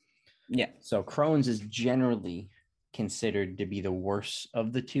 intestine. yeah, So Crohn's is generally considered to be the worst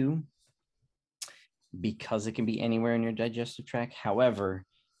of the two because it can be anywhere in your digestive tract. However,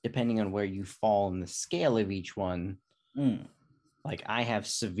 depending on where you fall in the scale of each one, mm, like I have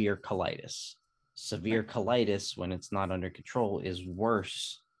severe colitis. Severe right, colitis, when it's not under control, is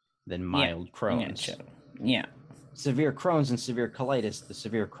worse than yeah, mild yeah, Crohn's. chill, yeah, Severe Crohn's and severe colitis, the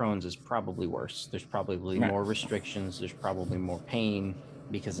severe Crohn's is probably worse. There's probably right, more restrictions, there's probably more pain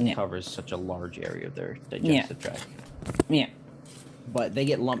because it yeah, covers such a large area of their yeah, digestive tract. yeah, But they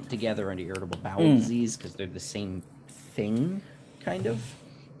get lumped together under irritable bowel mm, disease because they're the same thing, kind of,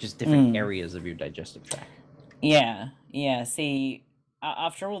 just different mm. areas of your digestive tract. Yeah, yeah. See,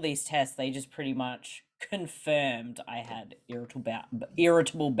 after all these tests, they just pretty much confirmed I had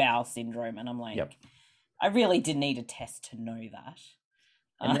irritable bowel syndrome, and I'm Yep. like, I really did need a test to know that.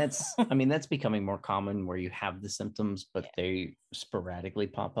 And Uh, I mean, that's becoming more common where you have the symptoms, but yeah, they sporadically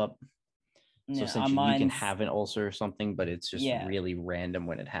pop up. So yeah. essentially, you can Mine's have an ulcer or something, but it's just yeah. really random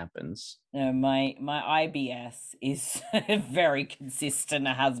when it happens. No, my IBS is very consistent.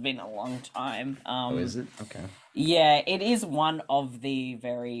 It has been a long time. Oh, is it? Okay. Yeah, it is one of the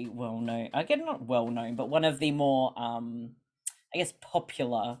very well known. Again, not well known, but one of the more I guess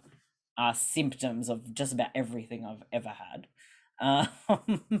popular symptoms of just about everything I've ever had.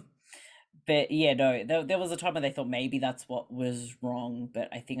 Um, but yeah, no, there was a time when they thought maybe that's what was wrong, but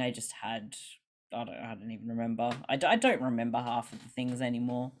I think I just had, I don't even remember. I don't remember half of the things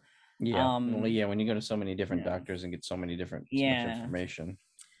anymore. Yeah. Well, Um, yeah. When you go to so many different yeah, doctors and get so much yeah, information,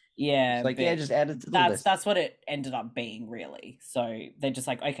 it's yeah, like, yeah, but just add it to the that's list. that's what it ended up being really. So they're just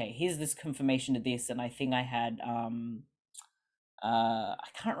like, okay, here's this confirmation of this, and I think I had I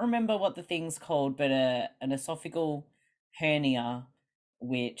can't remember what the thing's called, but an esophageal hernia,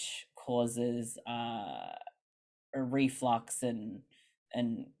 which causes a reflux and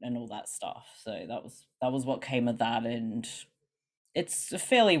all that stuff. So that was what came of that, and it's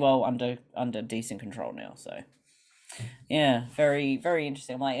fairly well under decent control now. So yeah, very very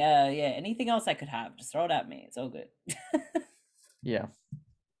interesting. I'm like, yeah, anything else I could have, just throw it at me. It's all good. Yeah.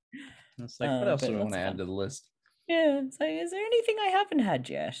 It's like, what else do But we want that's to add fun. to the list? Yeah, it's like, is there anything I haven't had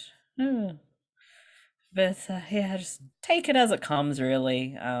yet? Oh. But yeah, just take it as it comes,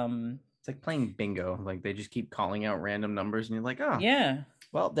 really. It's like playing bingo. Like they just keep calling out random numbers, and you're like, oh, Yeah,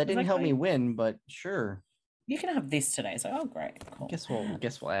 well, that it's didn't like, help me win, but sure. you can have this today. It's like, oh, great, cool.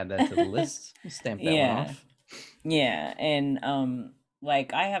 Guess we'll add that to the list. We'll stamp that one Yeah, off. yeah, and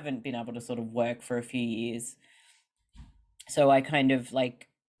like I haven't been able to sort of work for a few years, so I kind of like,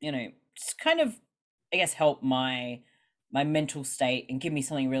 just kind of, I guess, help my mental state and give me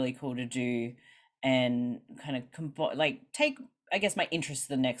something really cool to do, and kind of like take, I guess, my interest to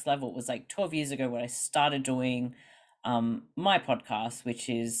the next level. It was like 12 years ago when I started doing my podcast, which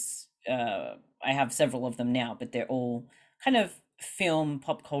is I have several of them now, but they're all kind of film,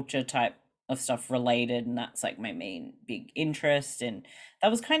 pop culture type of stuff related, and that's like my main big interest. And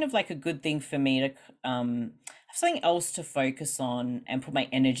that was kind of like a good thing for me to have something else to focus on and put my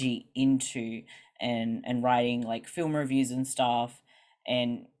energy into, and writing like film reviews and stuff.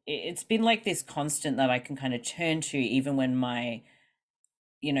 And it's been like this constant that I can kind of turn to even when my,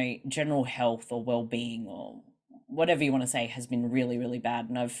 general health or well-being or whatever you want to say has been really, really bad.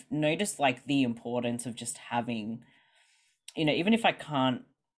 And I've noticed like the importance of just having, even if I can't,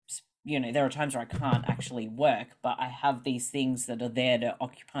 there are times where I can't actually work, but I have these things that are there to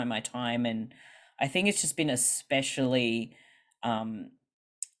occupy my time. And I think it's just been especially, um,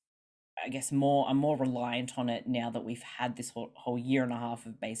 I guess, I'm more reliant on it now that we've had this whole year and a half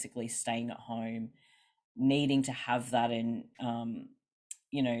of basically staying at home, needing to have that in.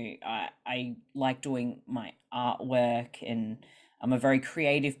 I like doing my artwork, and I'm a very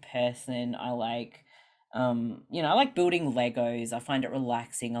creative person. I like, I like building Legos. I find it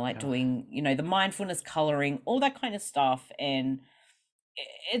relaxing. I like Ugh. doing, the mindfulness coloring, all that kind of stuff. And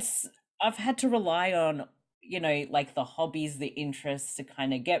it's, I've had to rely on, like the hobbies, the interests to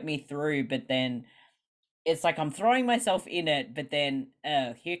kind of get me through. But then it's like I'm throwing myself in it, but then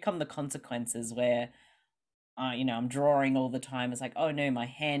here come the consequences where I'm drawing all the time. It's like, oh no, my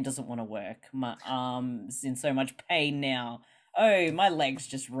hand doesn't want to work. My arm's in so much pain now. Oh, my legs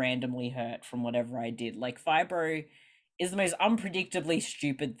just randomly hurt from whatever I did. Like fibro is the most unpredictably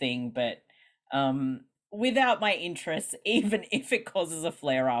stupid thing, but without my interests, even if it causes a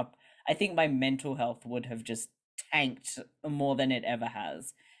flare up, I think my mental health would have just tanked more than it ever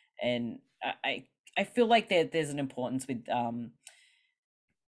has. And I feel like there's an importance with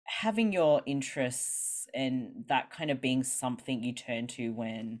having your interests and that kind of being something you turn to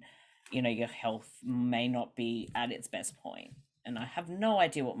when your health may not be at its best point. And I have no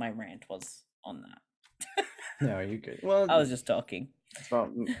idea what my rant was on that. No, you're good. Well, I was just talking. it's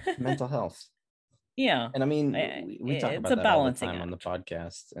about mental health. Yeah, And I mean, we talk it's about a that all the balancing time on the act.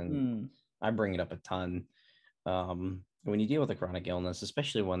 podcast, and I bring it up a ton. When you deal with a chronic illness,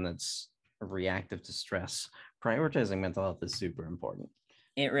 especially one that's reactive to stress, prioritizing mental health is super important.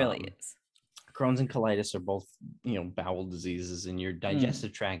 It really is. Crohn's and colitis are both, bowel diseases, and your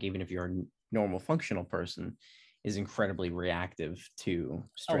digestive tract, even if you're a normal functional person, is incredibly reactive to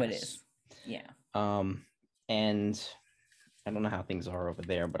stress. Oh, it is. Yeah. And I don't know how things are over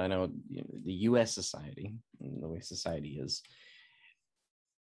there, but I know, the U.S. society, the way society is,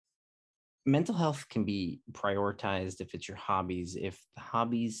 mental health can be prioritized if it's your hobbies, if the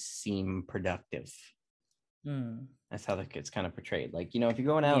hobbies seem productive. That's how it's kind of portrayed. Like, if you're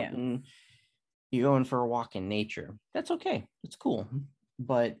going out and you're going for a walk in nature, that's okay. It's cool.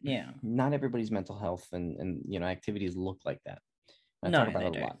 But not everybody's mental health and activities look like that. I talk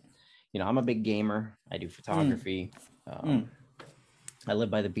about it a lot. I'm a big gamer. I do photography. I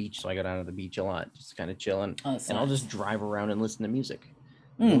live by the beach, so I go down to the beach a lot, just kind of chilling. And I'll just drive around and listen to music.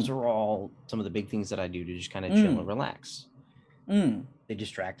 Those are all some of the big things that I do to just kind of chill and relax. They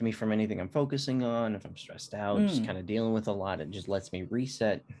distract me from anything I'm focusing on. If I'm stressed out, just kind of dealing with a lot, it just lets me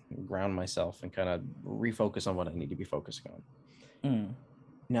reset, ground myself, and kind of refocus on what I need to be focusing on.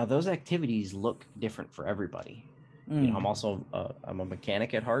 Now, those activities look different for everybody. I'm also I'm a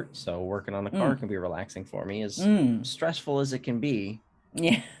mechanic at heart, so working on the car can be relaxing for me. As stressful as it can be,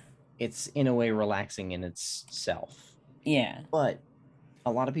 it's in a way relaxing in itself. But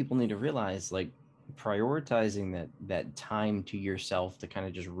a lot of people need to realize, like, prioritizing that time to yourself to kind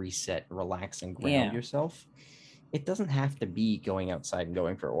of just reset, relax, and ground yourself. It doesn't have to be going outside and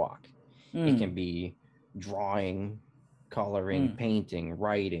going for a walk. It can be drawing, coloring, painting,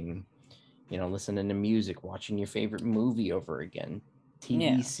 writing, listening to music, watching your favorite movie over again,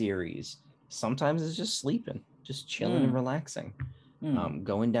 TV series. Sometimes it's just sleeping, just chilling and relaxing.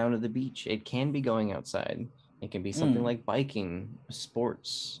 Going down to the beach. It can be going outside. It can be something like biking,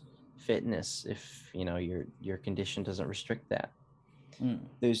 sports, fitness, if your condition doesn't restrict that.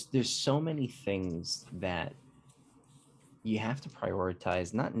 There's so many things that you have to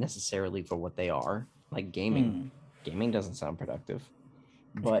prioritize, not necessarily for what they are, like gaming. Mm. Gaming doesn't sound productive.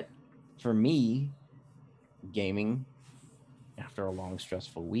 But for me, gaming after a long,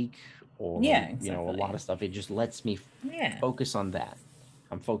 stressful week or, Yeah, a lot exactly. of stuff, it just lets me Yeah. focus on that.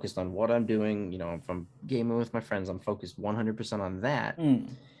 I'm focused on what I'm doing. If I'm gaming with my friends, I'm focused 100% on that. Mm.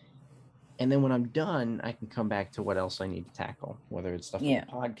 And then when I'm done, I can come back to what else I need to tackle, whether it's stuff for the Yeah.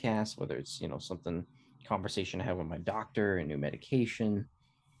 podcast, whether it's, something, conversation I have with my doctor, a new medication.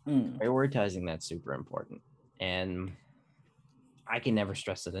 Mm. Prioritizing that's super important. And I can never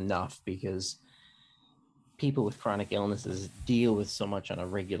stress it enough because people with chronic illnesses deal with so much on a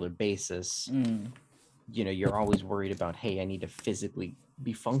regular basis. Mm. You're always worried about, hey, I need to physically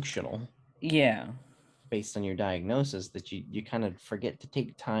be functional Yeah. based on your diagnosis, that you kind of forget to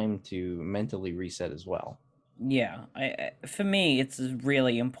take time to mentally reset as well. Yeah. For me, it's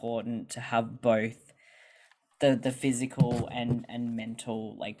really important to have both the physical and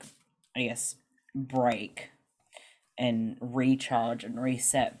mental, like, I guess, break and recharge and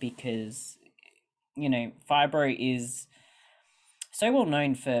reset, because fibro is so well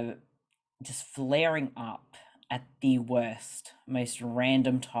known for just flaring up at the worst, most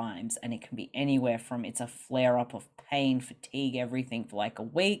random times. And it can be anywhere from it's a flare up of pain, fatigue, everything for like a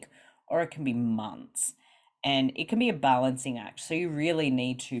week, or it can be months. And it can be a balancing act. So you really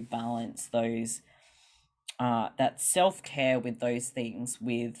need to balance those, that self care with those things,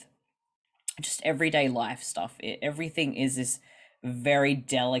 with just everyday life stuff. Everything is this very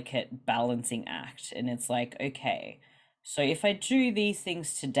delicate balancing act. And it's like, okay, so if I do these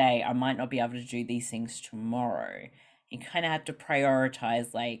things today, I might not be able to do these things tomorrow. You kind of have to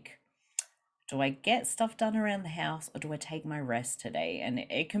prioritize, like, do I get stuff done around the house, or do I take my rest today? And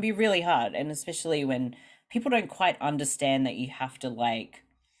it can be really hard. And especially when people don't quite understand that you have to, like,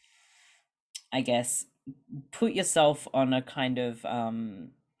 I guess, put yourself on a kind of,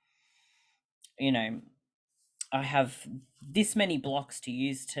 you know, I have this many blocks to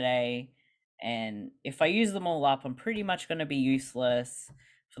use today, and if I use them all up, I'm pretty much going to be useless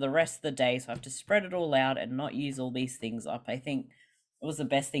for the rest of the day. So I have to spread it all out and not use all these things up. I think it was the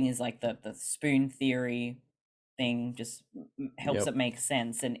best thing is like the spoon theory thing, just helps Yep. it make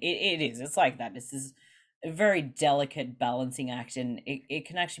sense. And it is, it's like that. This is a very delicate balancing act, and it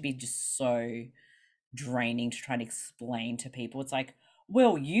can actually be just so draining to try and explain to people. It's like,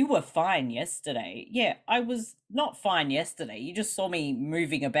 well, you were fine yesterday. Yeah, I was not fine yesterday. You just saw me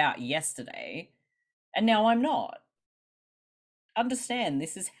moving about yesterday, and now I'm not. Understand,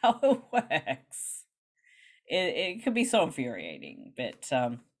 this is how it works. It can be so infuriating, but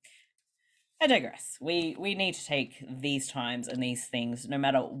I digress. We need to take these times and these things, no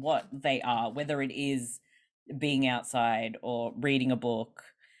matter what they are, whether it is being outside or reading a book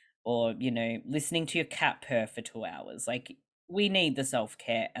or, listening to your cat purr for 2 hours. Like, we need the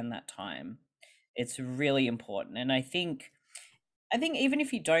self-care and that time. It's really important. And I think even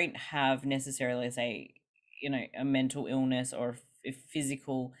if you don't have necessarily, say, a mental illness or a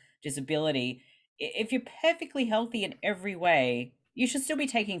physical disability, if you're perfectly healthy in every way, you should still be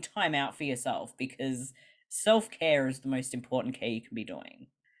taking time out for yourself, because self-care is the most important care you can be doing.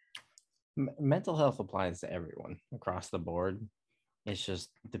 Mental health applies to everyone across the board. It's just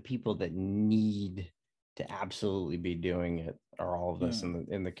the people that need to absolutely be doing it are all of us Mm,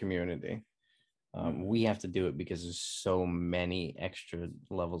 in the community. mm. We have to do it because there's so many extra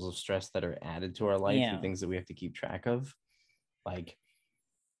levels of stress that are added to our life and Yeah. things that we have to keep track of. Like,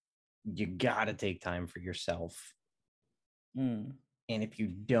 you gotta take time for yourself. Mm. And if you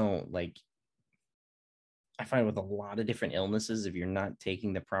don't, like, I find with a lot of different illnesses, if you're not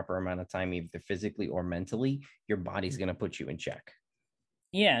taking the proper amount of time, either physically or mentally, your body's going to put you in check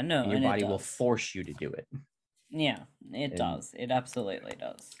Yeah, no, and your and it body will does. force you to do it. Yeah, it And does. It absolutely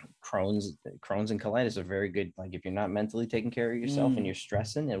does. Crohn's and colitis are very good. Like, if you're not mentally taking care of yourself and Mm. you're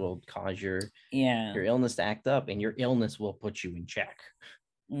stressing, it will cause Yeah. your illness to act up, and your illness will put you in check.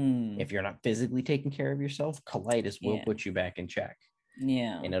 Mm. If you're not physically taking care of yourself, colitis will Yeah. put you back in check,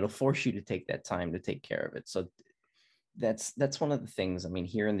 Yeah. and it'll force you to take that time to take care of it. So that's one of the things. I mean,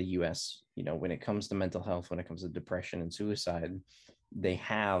 here in the US, when it comes to mental health, when it comes to depression and suicide, they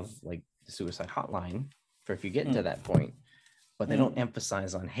have like the suicide hotline for if you get to Mm. that point, but they don't Mm.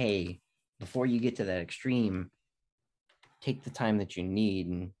 emphasize on, hey, before you get to that extreme, take the time that you need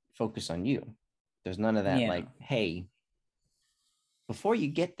and focus on you. There's none of that, Yeah. like, hey, before you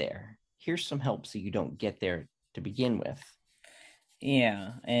get there, here's some help so you don't get there to begin with.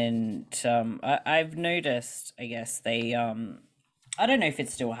 Yeah. And I've noticed, I guess they I don't know if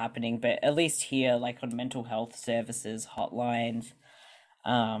it's still happening, but at least here, like on mental health services hotlines,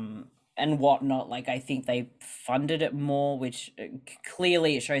 and whatnot. Like, I think they funded it more, which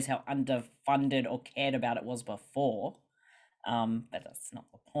clearly it shows how underfunded or cared about it was before. But that's not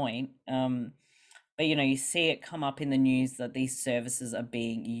the point. But you see it come up in the news that these services are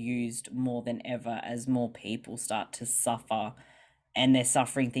being used more than ever as more people start to suffer, and they're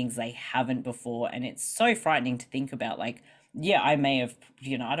suffering things they haven't before. And it's so frightening to think about. Like, yeah, I may have,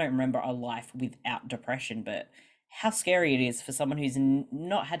 I don't remember a life without depression, but how scary it is for someone who's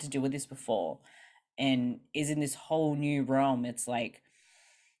not had to deal with this before and is in this whole new realm. It's like,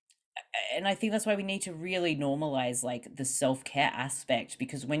 and I think that's why we need to really normalize like the self-care aspect,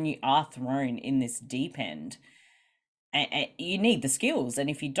 because when you are thrown in this deep end, you need the skills, and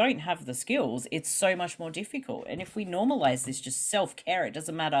if you don't have the skills, it's so much more difficult. And if we normalize this just self-care, it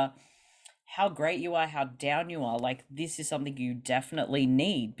doesn't matter how great you are, how down you are, like this is something you definitely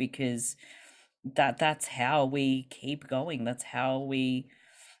need, because that's how we keep going, that's how we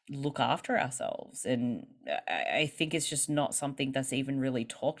look after ourselves. And I think it's just not something that's even really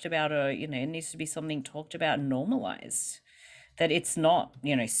talked about, or it needs to be something talked about and normalized, that it's not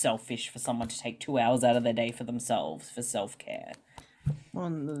selfish for someone to take 2 hours out of their day for themselves for self-care. Well,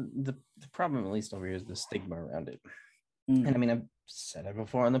 and the problem, at least over here, is the stigma around it. And I mean, I've said it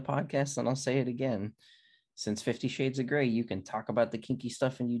before on the podcast, and I'll say it again. Since 50 Shades of Grey, you can talk about the kinky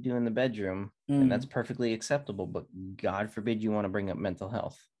stuff and you do in the bedroom, and that's perfectly acceptable. But God forbid you want to bring up mental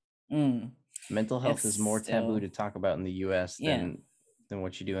health. Mental health is more taboo to talk about in the US than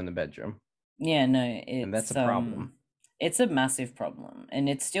what you do in the bedroom. Yeah, no, and that's a problem. It's a massive problem, and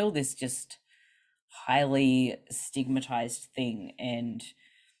it's still this just highly stigmatized thing. And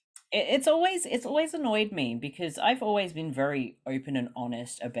it's always annoyed me, because I've always been very open and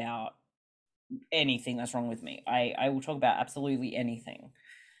honest about anything that's wrong with me. I will talk about absolutely anything.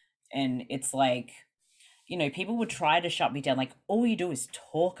 And it's like, people would try to shut me down, like, all you do is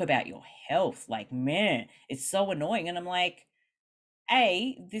talk about your health, like, man, it's so annoying. And I'm like,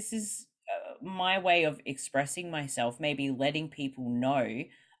 this is my way of expressing myself, maybe letting people know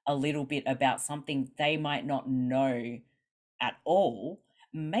a little bit about something they might not know at all.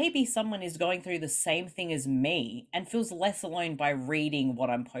 Maybe someone is going through the same thing as me and feels less alone by reading what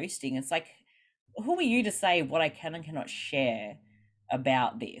I'm posting. It's like, who are you to say what I can and cannot share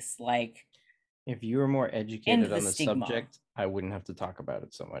about this? Like, if you were more educated on the subject, I wouldn't have to talk about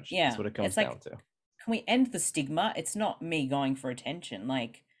it so much. Yeah, that's what it comes down to. Can we end the stigma? It's not me going for attention.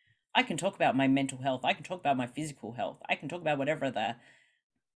 Like, I can talk about my mental health, I can talk about my physical health, I can talk about whatever the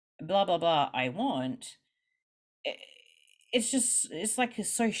blah blah blah I want. It's like, it's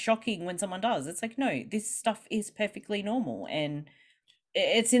so shocking when someone does. It's like, no, this stuff is perfectly normal. And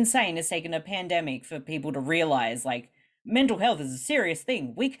it's insane. It's taken a pandemic for people to realize, like, mental health is a serious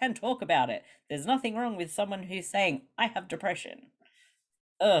thing. We can talk about it. There's nothing wrong with someone who's saying, I have depression.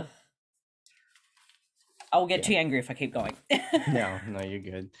 Ugh. I'll get too angry if I keep going. No, you're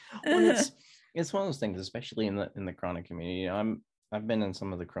good. Well, it's one of those things, especially in the chronic community. I've been in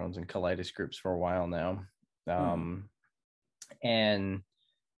some of the Crohn's and colitis groups for a while now. And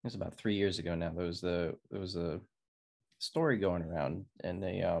it was about 3 years ago now. There was a story going around, and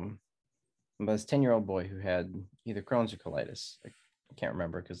about this 10-year-old boy who had either Crohn's or colitis. I can't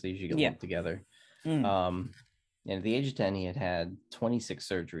remember, because they usually get lumped together. And at the age of 10, he had 26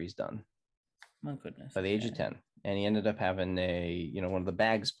 surgeries done. My goodness. By the age of 10. And he ended up having one of the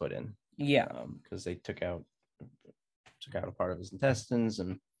bags put in. Yeah. Because they took out a part of his intestines.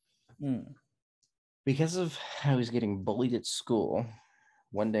 And because of how he was getting bullied at school,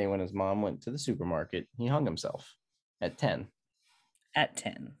 one day when his mom went to the supermarket, he hung himself at 10. At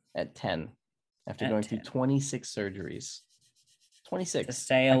 10. After going through 26 surgeries. 26. To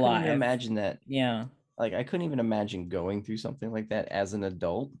stay alive. I couldn't even imagine that. Yeah. Like, I couldn't even imagine going through something like that as an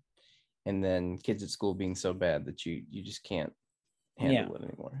adult. And then kids at school being so bad that you just can't handle it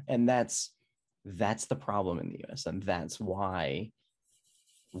anymore. And that's the problem in the US. And that's why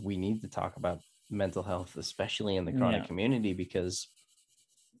we need to talk about mental health, especially in the chronic community, because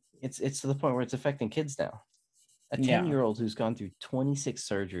it's to the point where it's affecting kids now. A 10-year-old who's gone through 26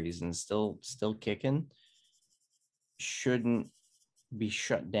 surgeries and still kicking shouldn't be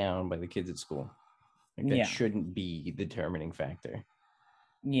shut down by the kids at school. Like, that shouldn't be the determining factor.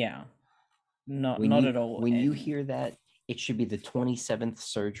 Yeah. Not at all. When you hear that, it should be the 27th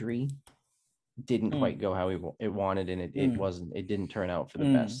surgery didn't quite go how it wanted, and it didn't turn out for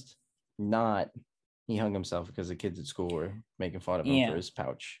the best. Not he hung himself because the kids at school were making fun of him for his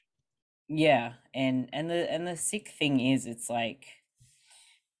pouch. Yeah, and the sick thing is, it's like,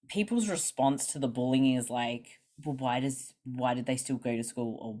 people's response to the bullying is like, well, why did they still go to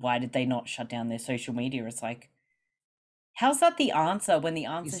school, or why did they not shut down their social media? It's like, How's that the answer when the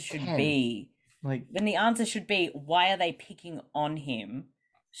answer He's should 10. be, Like, why are they picking on him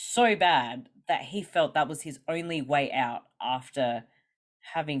so bad that he felt that was his only way out after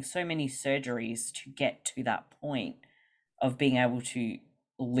having so many surgeries to get to that point of being able to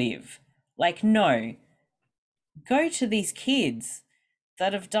live? Like, no, go to these kids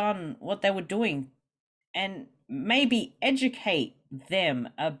that have done what they were doing and maybe educate them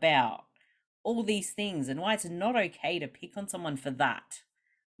about all these things and why it's not okay to pick on someone for that.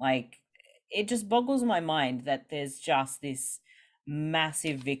 Like, it just boggles my mind that there's just this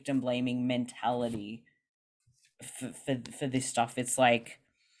massive victim blaming mentality for this stuff. It's like,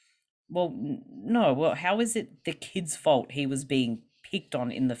 well, no, well, how is it the kid's fault he was being picked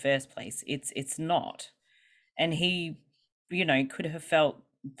on in the first place? It's not. And he, could have felt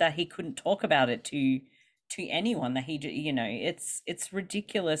that he couldn't talk about it to anyone, that it's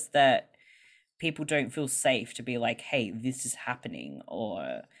ridiculous that people don't feel safe to be like, hey, this is happening,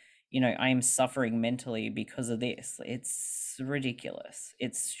 or I am suffering mentally because of this. It's ridiculous.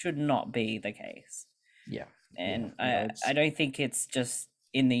 It should not be the case. yeah. And No, I don't think it's just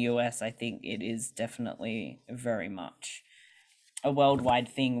in the US. I think it is definitely very much a worldwide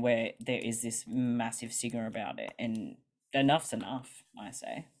thing where there is this massive stigma about it, and enough's enough, I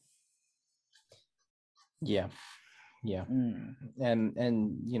say. yeah. Yeah. Mm. And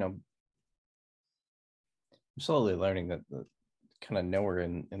I'm slowly learning that the kind of nowhere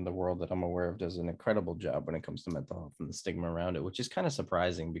in the world that I'm aware of does an incredible job when it comes to mental health and the stigma around it, which is kind of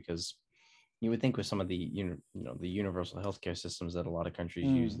surprising because you would think with some of the the universal healthcare systems that a lot of countries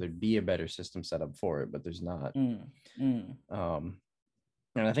use, there'd be a better system set up for it, but there's not.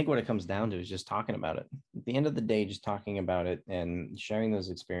 And I think what it comes down to is just talking about it. At the end of the day, just talking about it and sharing those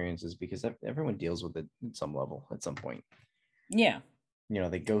experiences, because everyone deals with it at some level, at some point. Yeah.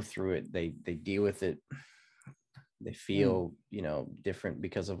 They go through it, they deal with it, they feel different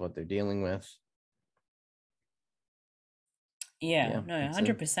because of what they're dealing with. Yeah, no,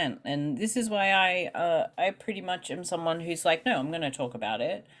 100%. And this is why I pretty much am someone who's like, no, I'm going to talk about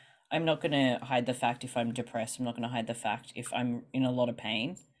it. I'm not going to hide the fact if I'm depressed. I'm not going to hide the fact if I'm in a lot of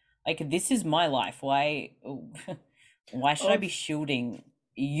pain. Like, this is my life. Why should I be shielding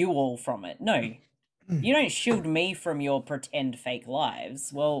you all from it? No. You don't shield me from your pretend fake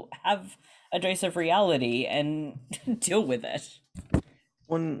lives. Well, have a dose of reality and deal with it.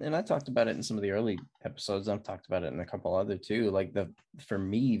 And I talked about it in some of the early episodes. I've talked about it in a couple other too. Like for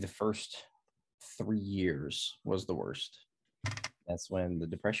me, the first 3 years was the worst. That's when the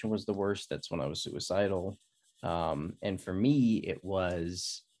depression was the worst. That's when I was suicidal. And for me, it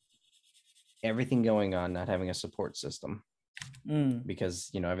was everything going on, not having a support system.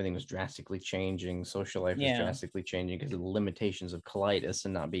 Because everything was drastically changing. Social life was drastically changing because of the limitations of colitis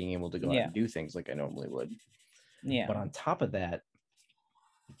and not being able to go out and do things like I normally would. Yeah. But on top of that,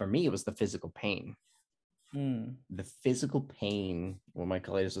 for me, it was the physical pain. The physical pain when my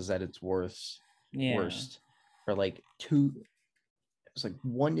colitis was at its worst for like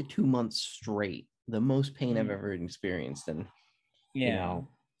 1 to 2 months straight, the most pain I've ever experienced. And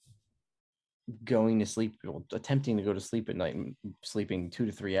going to sleep, attempting to go to sleep at night and sleeping 2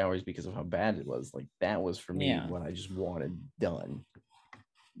 to 3 hours because of how bad it was, like that was for me what I just wanted done.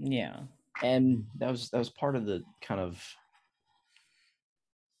 And that was part of the kind of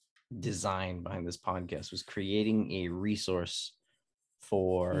design behind this podcast, was creating a resource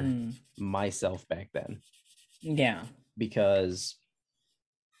for myself back then. Because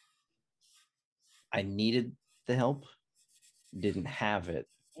I needed the help, didn't have it.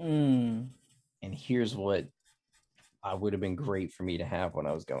 And here's what I would have been great for me to have when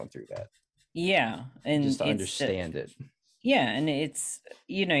I was going through that. And just to understand it. And it's,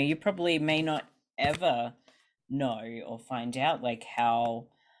 you probably may not ever know or find out like how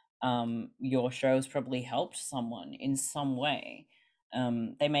your show's probably helped someone in some way.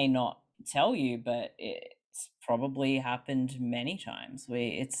 They may not tell you, but it's probably happened many times where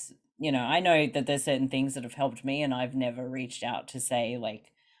it's, I know that there's certain things that have helped me and I've never reached out to say like,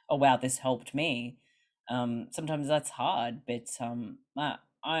 oh wow, this helped me. Sometimes that's hard, but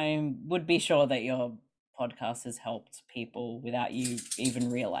I would be sure that your podcast has helped people without you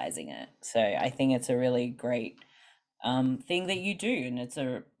even realizing it. So I think it's a really great thing that you do, and it's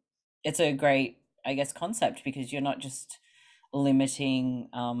a great, I guess, concept, because you're not just limiting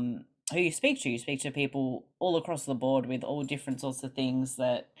who you speak to. You speak to people all across the board with all different sorts of things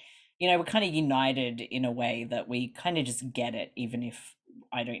that, we're kind of united in a way that we kind of just get it, even if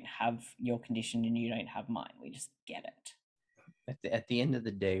I don't have your condition and you don't have mine. We just get it. At the end of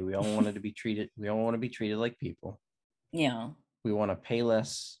the day, we all wanted to be treated. We all want to be treated like people. Yeah. We want to pay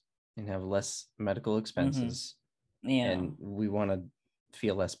less and have less medical expenses. Yeah. and we want to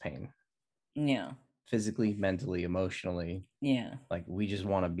feel less pain, Yeah. physically, mentally, emotionally. Yeah. Like we just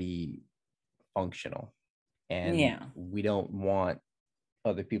want to be functional, and Yeah. we don't want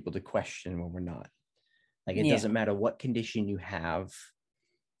other people to question when we're not. Like it Yeah. doesn't matter what condition you have,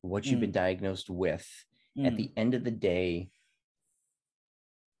 what you've been Mm. diagnosed with. At Mm. the end of the day,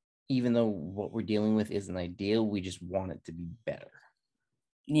 even though what we're dealing with isn't ideal, we just want it to be better.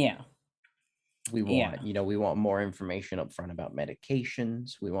 Yeah. We Yeah. want, we want more information up front about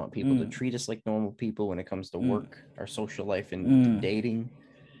medications. We want people to Mm. treat us like normal people when it comes to Mm. work, our social life, and Mm. dating.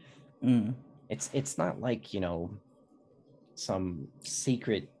 Mm. It's not like, some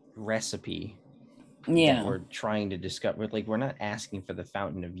secret recipe that Yeah. we're trying to discover. Like we're not asking for the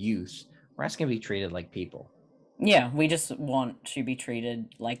fountain of youth. We're asking to be treated like people. Yeah. We just want to be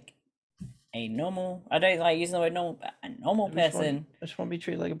treated like a normal, I don't like using the word normal, but a normal person. I just want to be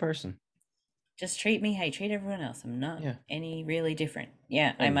treated like a person. Just treat me, hey, treat everyone else. I'm not Yeah. any really different.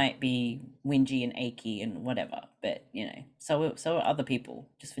 Yeah, I And might be whingy and achy and whatever, but so are other people,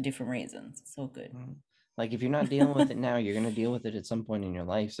 just for different reasons. It's all good. like if you're not dealing with it now, you're gonna deal with it at some point in your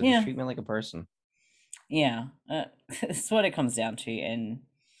life. So just Yeah, treat me like a person. yeah. It's what it comes down to, and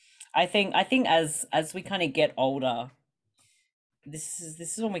I think as we kind of get older, this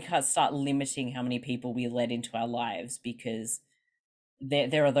is when we can't start limiting how many people we let into our lives, because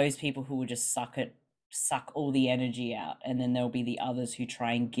there are those people who will just suck all the energy out, and then there'll be the others who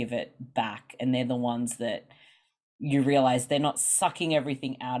try and give it back, and they're the ones that you realize they're not sucking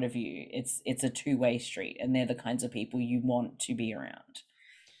everything out of you. It's a two-way street, and they're the kinds of people you want to be around.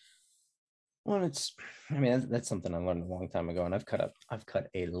 Well, I mean, that's something I learned a long time ago, and I've cut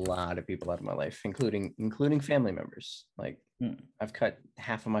a lot of people out of my life, including family members. Like Mm. I've cut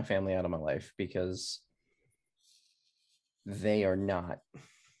half of my family out of my life because they are not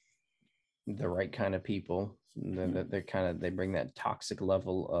the right kind of people. They bring that toxic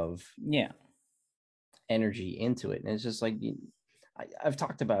level of Yeah. energy into it, and it's just like I've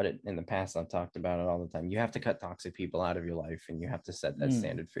talked about it in the past. I've talked about it all the time. You have to cut toxic people out of your life, and you have to set that Mm.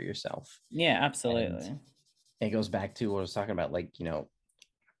 standard for yourself. Yeah, And absolutely. it goes back to what I was talking about. Like,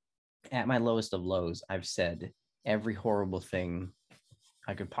 at my lowest of lows, I've said every horrible thing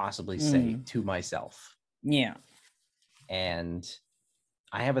I could possibly say Mm. to myself. Yeah. And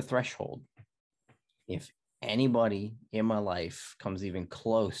I have a threshold. If anybody in my life comes even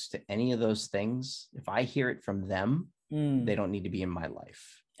close to any of those things, if I hear it from them, they don't need to be in my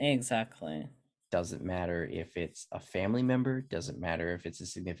life. Exactly. Doesn't matter if it's a family member, doesn't matter if it's a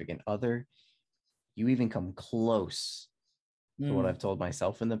significant other. You even come close to what I've told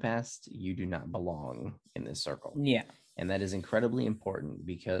myself in the past, you do not belong in this circle. Yeah. And that is incredibly important,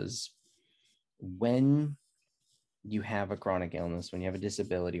 because when you have a chronic illness, when you have a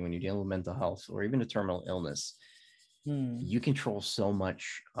disability, when you're dealing with mental health or even a terminal illness, you control so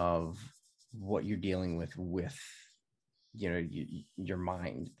much of what you're dealing with your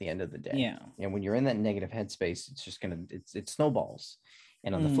mind at the end of the day. Yeah. And when you're in that negative headspace, it's just it snowballs.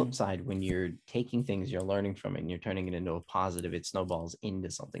 And on the flip side, when you're taking things you're learning from it and you're turning it into a positive, it snowballs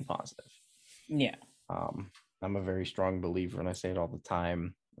into something positive. Yeah. I'm a very strong believer, and I say it all the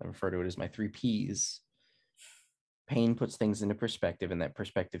time. I refer to it as my 3 Ps. Pain puts things into perspective, and that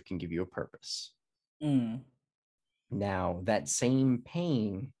perspective can give you a purpose. Now, that same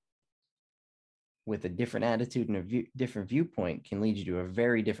pain with a different attitude and a different viewpoint can lead you to a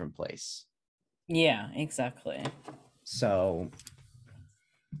very different place. Yeah, exactly. So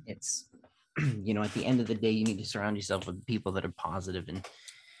it's, at the end of the day, you need to surround yourself with people that are positive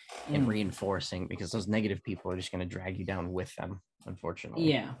and reinforcing, because those negative people are just going to drag you down with them,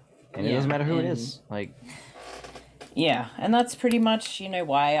 unfortunately. Yeah. And it doesn't matter who it is. Like, yeah, and that's pretty much,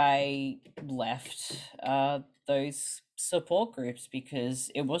 why I left those support groups, because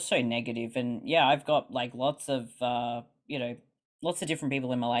it was so negative. And yeah, I've got like lots of lots of different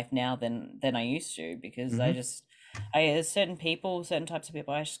people in my life now than I used to, because there's certain types of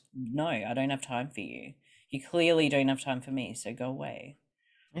people I just, no, I don't have time for you. You clearly don't have time for me, so go away.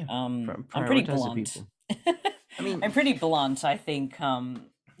 yeah, I'm pretty prioritize the blunt. people. I mean, I'm pretty blunt. I think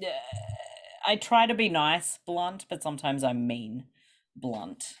I try to be nice blunt, but sometimes I'm mean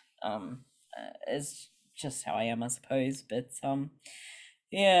blunt. It's just how I am, I suppose. But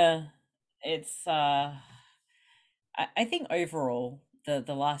yeah, it's I think overall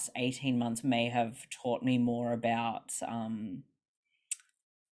the last 18 months may have taught me more about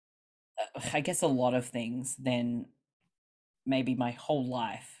I guess a lot of things than maybe my whole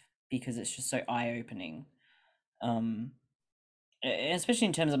life, because it's just so eye-opening. Especially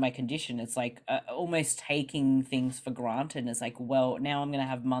in terms of my condition, it's like almost taking things for granted. It's like, well, now I'm going to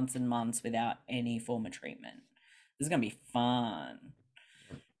have months and months without any form of treatment. This is gonna be fun.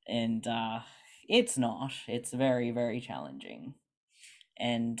 And it's not. It's very, very challenging.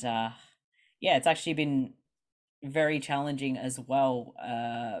 And yeah, it's actually been very challenging as well,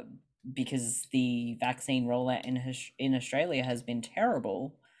 because the vaccine rollout in Australia has been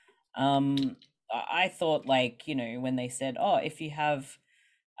terrible. I thought, like, when they said, oh, if you have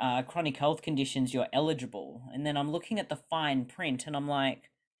chronic health conditions, you're eligible. And then I'm looking at the fine print and I'm like,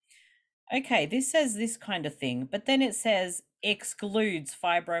 okay, this says this kind of thing, but then it says excludes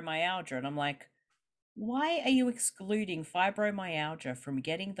fibromyalgia. And I'm like, why are you excluding fibromyalgia from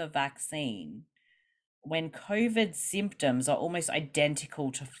getting the vaccine when COVID symptoms are almost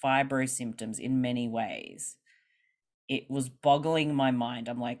identical to fibro symptoms in many ways? It was boggling my mind.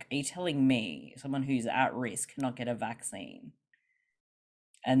 I'm like, are you telling me someone who's at risk cannot get a vaccine?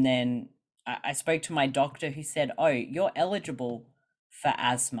 And then I spoke to my doctor who said, oh, you're eligible for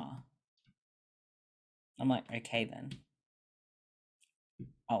asthma. I'm like, okay, then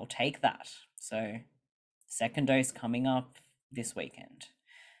I'll take that. So second dose coming up this weekend.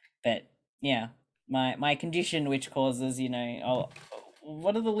 But yeah, my condition, which causes,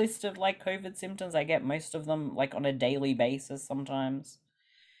 what are the list of like COVID symptoms? I get most of them like on a daily basis sometimes.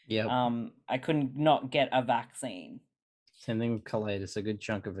 Yep. I couldn't not get a vaccine. Same thing with colitis. A good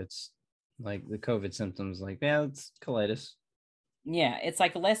chunk of it's like the COVID symptoms. Like, yeah, it's colitis. Yeah, it's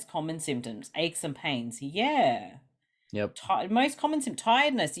like less common symptoms, aches and pains. Yeah. Yep. Most common symptom,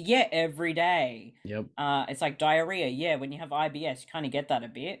 tiredness. Yeah, every day. Yep. It's like diarrhea. Yeah, when you have IBS, you kind of get that a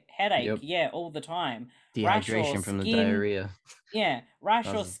bit. Headache. Yep. Yeah, all the time. Rash or Dehydration from the skin. diarrhea. Yeah, rash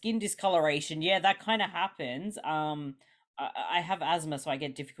or skin discoloration. Yeah, that kind of happens. I have asthma, so I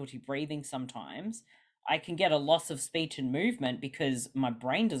get difficulty breathing sometimes. I can get a loss of speech and movement because my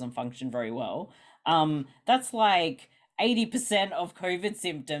brain doesn't function very well. That's like 80% of COVID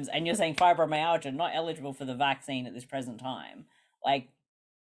symptoms, and you're saying fibromyalgia, not eligible for the vaccine at this present time. Like,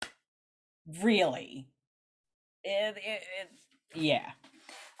 really? Yeah.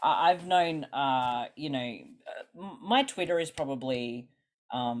 I've known, my Twitter is probably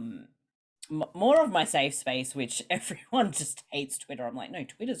more of my safe space, which everyone just hates Twitter. I'm like, no,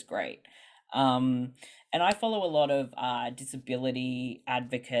 Twitter's great. And I follow a lot of disability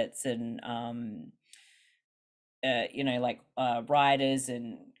advocates and writers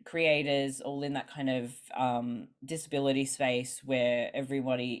and creators, all in that kind of disability space where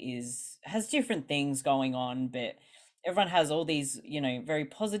everybody has different things going on, but everyone has all these, very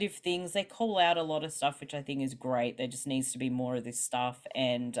positive things. They call out a lot of stuff, which I think is great. There just needs to be more of this stuff.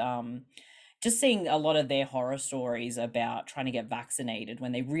 And just seeing a lot of their horror stories about trying to get vaccinated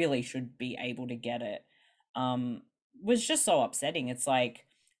when they really should be able to get it was just so upsetting. It's like,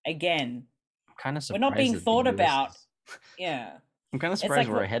 again, kind of we're not being thought about. Yeah. I'm kind of surprised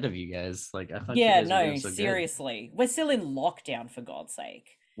we're ahead of you guys. Like, I thought you guys were doing so seriously. Good. We're still in lockdown, for God's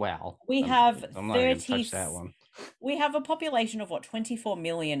sake. Wow. We have I'm not even gonna touch that one. We have a population of 24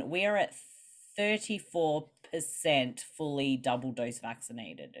 million. We are at 34% fully double dose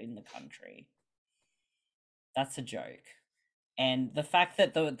vaccinated in the country. That's a joke. And the fact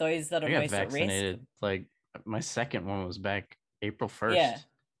that those that are most vaccinated, at risk, like my second one was back April 1st. Yeah.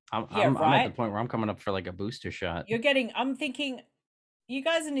 I'm at the point where I'm coming up for like a booster shot. I'm thinking you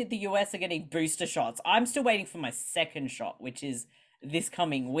guys in the US are getting booster shots. I'm still waiting for my second shot, which is this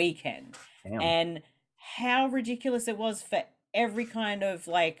coming weekend. Damn. And how ridiculous it was for every kind of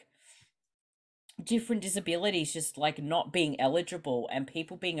like different disabilities just like not being eligible and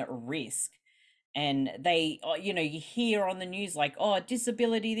people being at risk. And they, you hear on the news like, oh,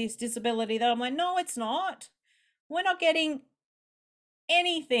 disability this, disability that. I'm like, no, it's not. We're not getting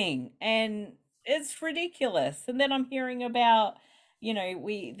anything. And it's ridiculous. And then I'm hearing about,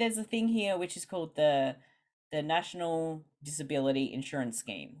 there's a thing here which is called the National Disability Insurance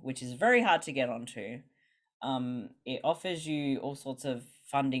Scheme, which is very hard to get onto. It offers you all sorts of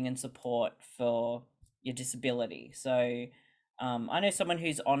funding and support for your disability. So I know someone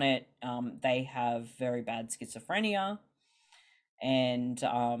who's on it. They have very bad schizophrenia, and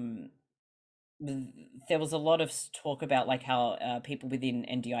there was a lot of talk about like how people within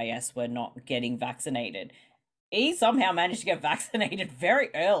NDIS were not getting vaccinated. He somehow managed to get vaccinated very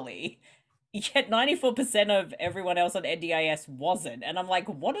early, yet 94% of everyone else on NDIS wasn't. And I'm like,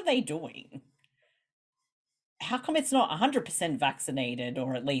 what are they doing? How come it's not 100% vaccinated,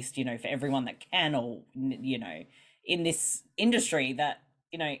 or at least, for everyone that can, or, in this industry that,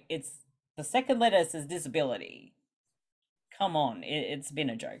 it's the second letter says disability. Come on, it's been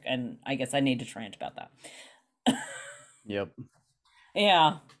a joke. And I guess I need to rant about that. Yep.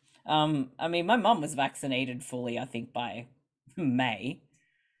 Yeah. I mean, my mum was vaccinated fully, I think, by May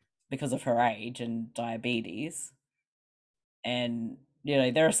because of her age and diabetes. And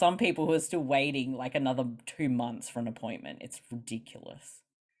there are some people who are still waiting like another 2 months for an appointment. It's ridiculous.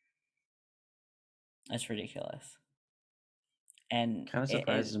 It's ridiculous. And Kind of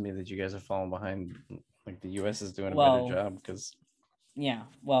surprises me that you guys have fallen behind. Like the U.S. is doing a better well, job, because yeah,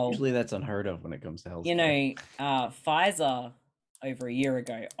 well, usually that's unheard of when it comes to healthcare. Pfizer over a year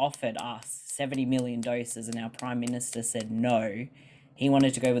ago offered us 70 million doses, and our prime minister said no. He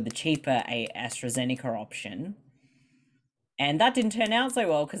wanted to go with the cheaper AstraZeneca option. And that didn't turn out so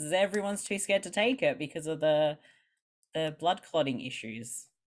well because everyone's too scared to take it because of the blood clotting issues.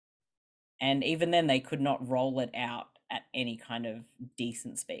 And even then, they could not roll it out at any kind of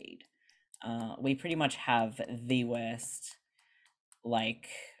decent speed. We pretty much have the worst, like,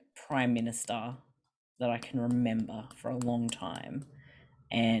 prime minister that I can remember for a long time.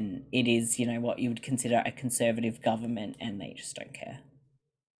 And it is, what you would consider a conservative government, and they just don't care.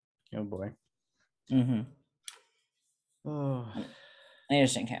 Oh boy. Mm-hmm. Oh. They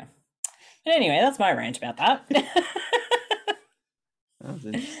just don't care. But anyway, that's my rant about that. That's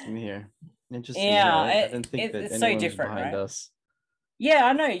interesting to hear. Interesting. Yeah, I didn't think that it's anyone so was different, behind right? us. Yeah,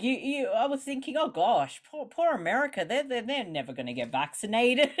 I know. I was thinking, oh gosh, poor America. They're never going to get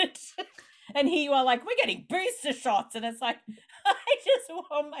vaccinated. And here you are like, we're getting booster shots, and it's like, I just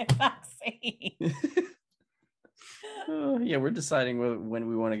want my vaccine. Yeah, we're deciding when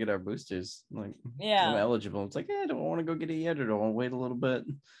we want to get our boosters. Like, Yeah, I'm eligible. It's like, do I want to go get it yet, or do I want to wait a little bit?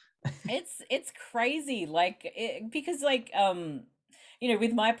 it's crazy, like because like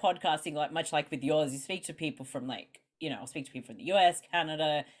with my podcasting, like much like with yours, you speak to people from like I'll speak to people from the US,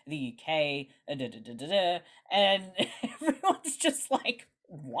 Canada, the UK, and everyone's just like,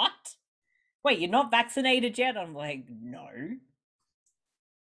 what? Wait, you're not vaccinated yet? I'm like, no.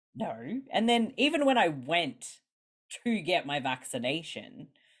 And then even when I went to get my vaccination,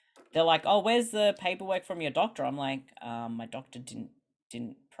 they're like, oh, where's the paperwork from your doctor? I'm like, my doctor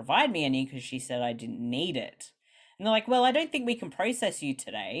didn't provide me any because she said I didn't need it. And they're like, well, I don't think we can process you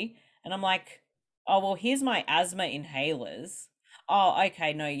today. And I'm like, oh, well, here's my asthma inhalers. Oh,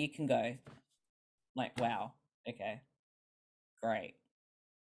 okay, no, you can go. I'm like, wow, okay, great.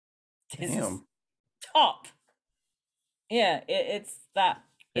 This is top. Yeah, it's that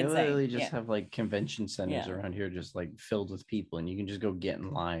They insane. literally just Yeah. have like convention centers Yeah. around here, just like filled with people, and you can just go get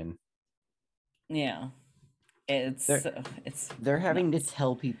in line. Yeah. They're having nuts. to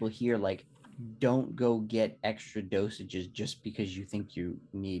tell people here, like, don't go get extra dosages just because you think you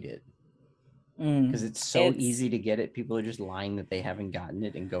need it. Because it's so easy to get it. People are just lying that they haven't gotten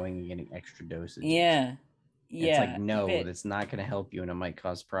it and going and getting extra dosages. Yeah. It's like, no, that's not going to help you, and it might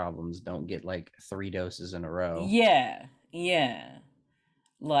cause problems. Don't get like 3 doses in a row. Yeah.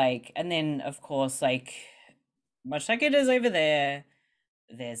 Like, and then of course, like, much like it is over there,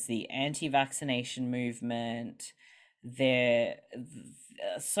 there's the anti-vaccination movement.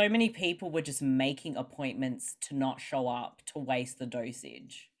 So many people were just making appointments to not show up to waste the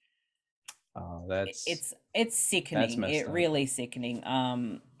dosage. It's sickening. It really sickening.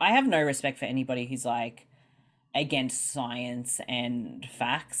 I have no respect for anybody who's like against science and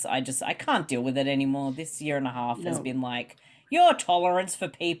facts. I can't deal with it anymore. This year and a half has been like, your tolerance for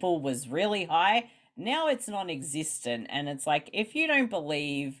people was really high. Now it's non-existent. And it's like, if you don't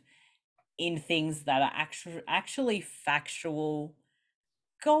believe in things that are actually factual,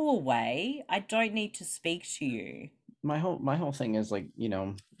 go away. I don't need to speak to you. My whole thing is like,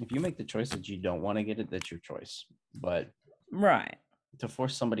 if you make the choice that you don't want to get it, that's your choice. But right, to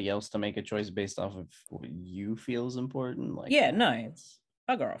force somebody else to make a choice based off of what you feel is important, like, no,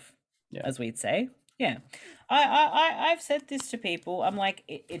 bugger off, as we'd say. Yeah, I've said this to people. I'm like,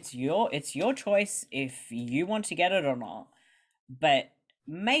 it's your choice if you want to get it or not, but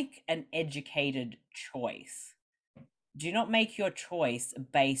make an educated choice. Do not make your choice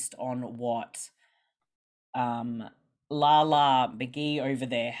based on what Lala McGee over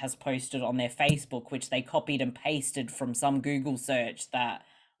there has posted on their Facebook, which they copied and pasted from some Google search that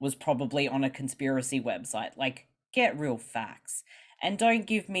was probably on a conspiracy website. Like, get real facts. And don't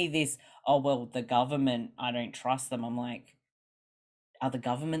give me this, oh, well, the government, I don't trust them. I'm like, are the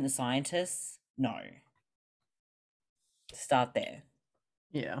government the scientists? No. Start there.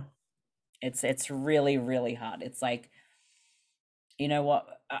 Yeah. It's really, really hard. It's like, you know what?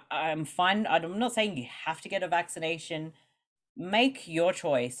 I'm fine. I'm not saying you have to get a vaccination. Make your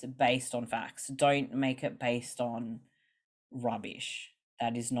choice based on facts. Don't make it based on rubbish.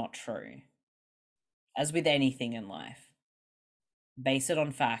 That is not true. As with anything in life, base it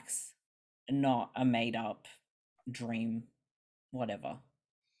on facts, not a made up dream, whatever.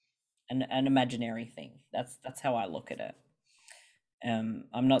 An imaginary thing. That's how I look at it.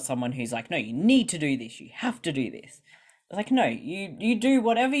 I'm not someone who's like, no, you need to do this. You have to do this. Like, no, you do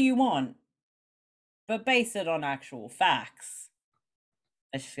whatever you want, but base it on actual facts.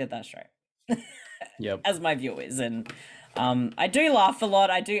 Let's just get that straight. Yep. As my view is. And I do laugh a lot.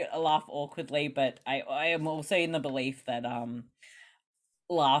 I do laugh awkwardly, but I am also in the belief that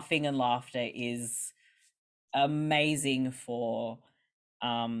laughing and laughter is amazing for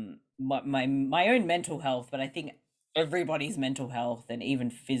my own mental health, but I think everybody's mental health and even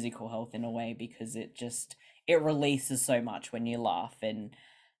physical health in a way, because it releases so much when you laugh. And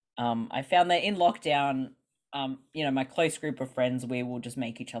I found that in lockdown, my close group of friends, we will just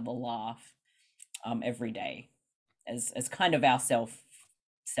make each other laugh every day as kind of our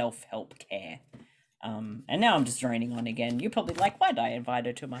self-help care. And now I'm just droning on again. You're probably like, why'd I invite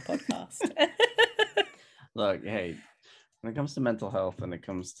her to my podcast? Look, hey, when it comes to mental health and it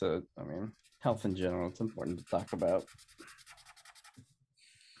comes to, health in general, it's important to talk about.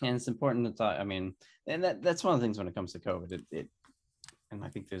 And it's important to talk, and that's one of the things when it comes to COVID, and I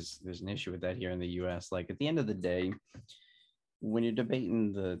think there's an issue with that here in the US. Like, at the end of the day, when you're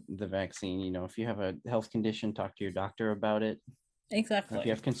debating the vaccine, if you have a health condition, talk to your doctor about it. Exactly. If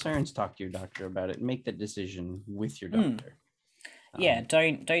you have concerns, talk to your doctor about it. Make the decision with your doctor. Yeah,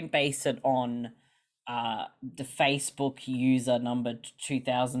 don't base it on the Facebook user number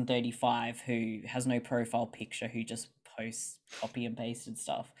 2035 who has no profile picture, who just posts copy and pasted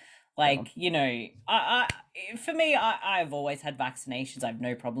stuff. Like, for me, I've always had vaccinations. I have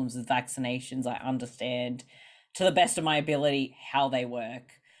no problems with vaccinations. I understand to the best of my ability how they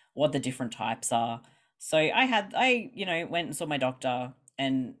work, what the different types are. So I went and saw my doctor,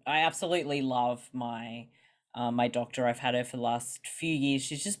 and I absolutely love my doctor. I've had her for the last few years.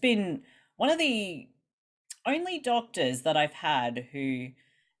 She's just been one of the only doctors that I've had who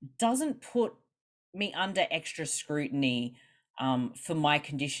doesn't put me under extra scrutiny for my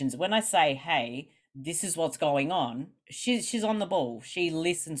conditions. When I say, hey, this is what's going on, she's on the ball. She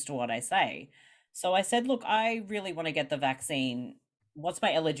listens to what I say. So I said, look, I really want to get the vaccine. What's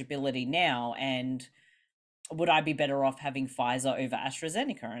my eligibility now? And would I be better off having Pfizer over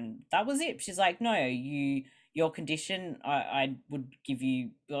AstraZeneca? And that was it. She's like, no, your condition, I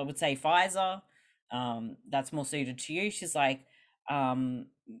would say Pfizer. That's more suited to you. She's like,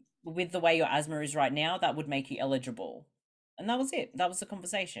 with the way your asthma is right now, that would make you eligible. And that was it. That was the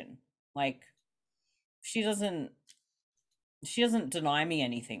conversation. Like, she doesn't deny me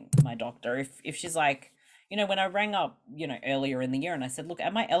anything, my doctor. If she's like, when I rang up, earlier in the year and I said, look,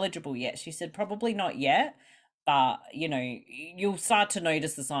 am I eligible yet? She said, probably not yet, but you'll start to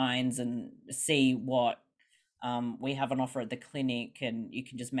notice the signs and see what we have an offer at the clinic, and you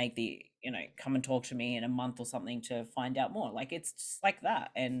can just make come and talk to me in a month or something to find out more. Like, it's just like that.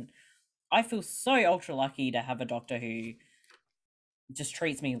 And I feel so ultra lucky to have a doctor who just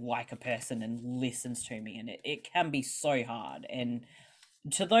treats me like a person and listens to me. And it can be so hard. And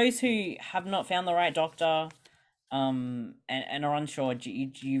to those who have not found the right doctor and are unsure,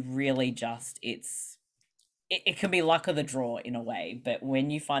 you really just, it can be luck of the draw in a way. But when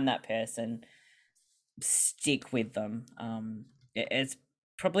you find that person, stick with them. It's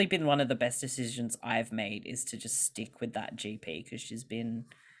probably been one of the best decisions I've made, is to just stick with that GP, because she's been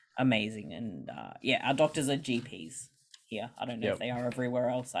amazing. And our doctors are GPs here. I don't know if they are everywhere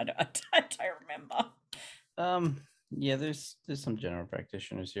else. I don't remember. Yeah, there's some general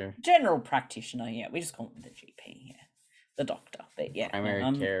practitioners here. General practitioner, yeah. We just call them the GP, yeah. The doctor, but yeah.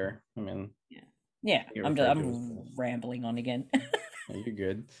 Primary care. Yeah. I'm rambling on again. You're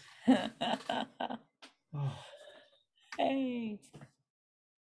good. Hey.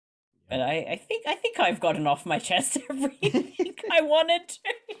 But I think I've gotten off my chest everything I wanted to.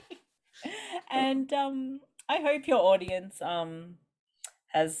 And I hope your audience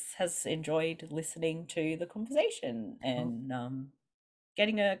has enjoyed listening to the conversation and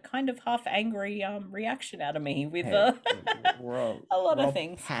getting a kind of half angry reaction out of me with a lot of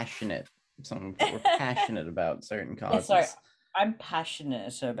things. Passionate. We're passionate about certain causes. Yeah, sorry, I'm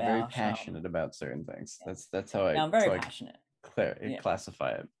passionate about. Very passionate about certain things. Yeah. That's how I'm very passionate.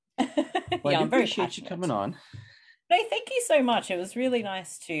 Classify it. Well, I appreciate you coming on. No, thank you so much. It was really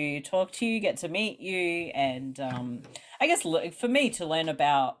nice to talk to you, get to meet you, and I guess for me to learn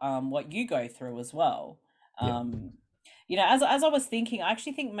about what you go through as well. As I was thinking, I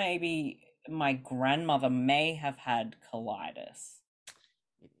actually think maybe my grandmother may have had colitis.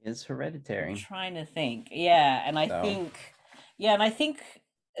 It is hereditary. I'm trying to think. Yeah, and I think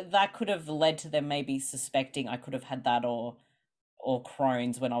that could have led to them maybe suspecting I could have had that or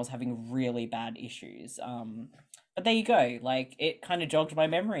Crohn's when I was having really bad issues. But there you go. Like, it kind of jogged my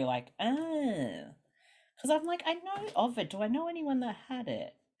memory, like, because I'm like, I know of it. Do I know anyone that had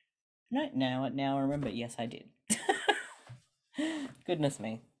it? No, now I remember. Yes, I did. Goodness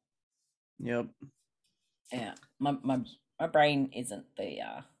me. Yep. Yeah. My brain isn't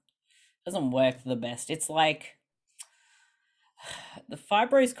doesn't work the best. It's like the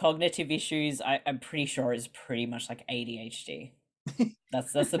fibro's cognitive issues, I'm pretty sure is pretty much like ADHD.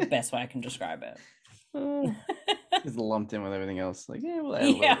 That's the best way I can describe it. It's lumped in with everything else. Like, yeah, well,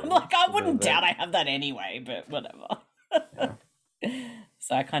 Yeah, like I wouldn't doubt I have that anyway, but whatever. Yeah.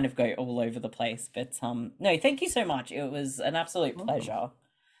 So I kind of go all over the place. But no, thank you so much. It was an absolute pleasure.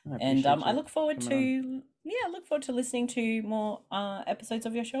 And I look forward to listening to more episodes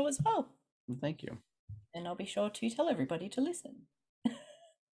of your show as well. Thank you. And I'll be sure to tell everybody to listen.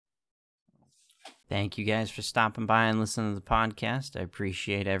 Thank you guys for stopping by and listening to the podcast. I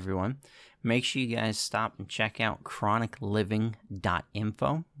appreciate everyone. Make sure you guys stop and check out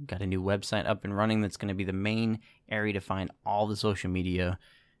chronicliving.info. Got a new website up and running that's going to be the main area to find all the social media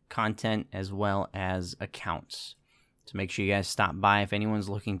content as well as accounts. So make sure you guys stop by if anyone's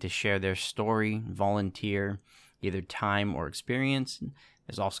looking to share their story, volunteer, either time or experience.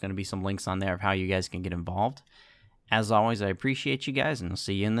 There's also going to be some links on there of how you guys can get involved. As always, I appreciate you guys, and I'll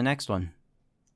see you in the next one.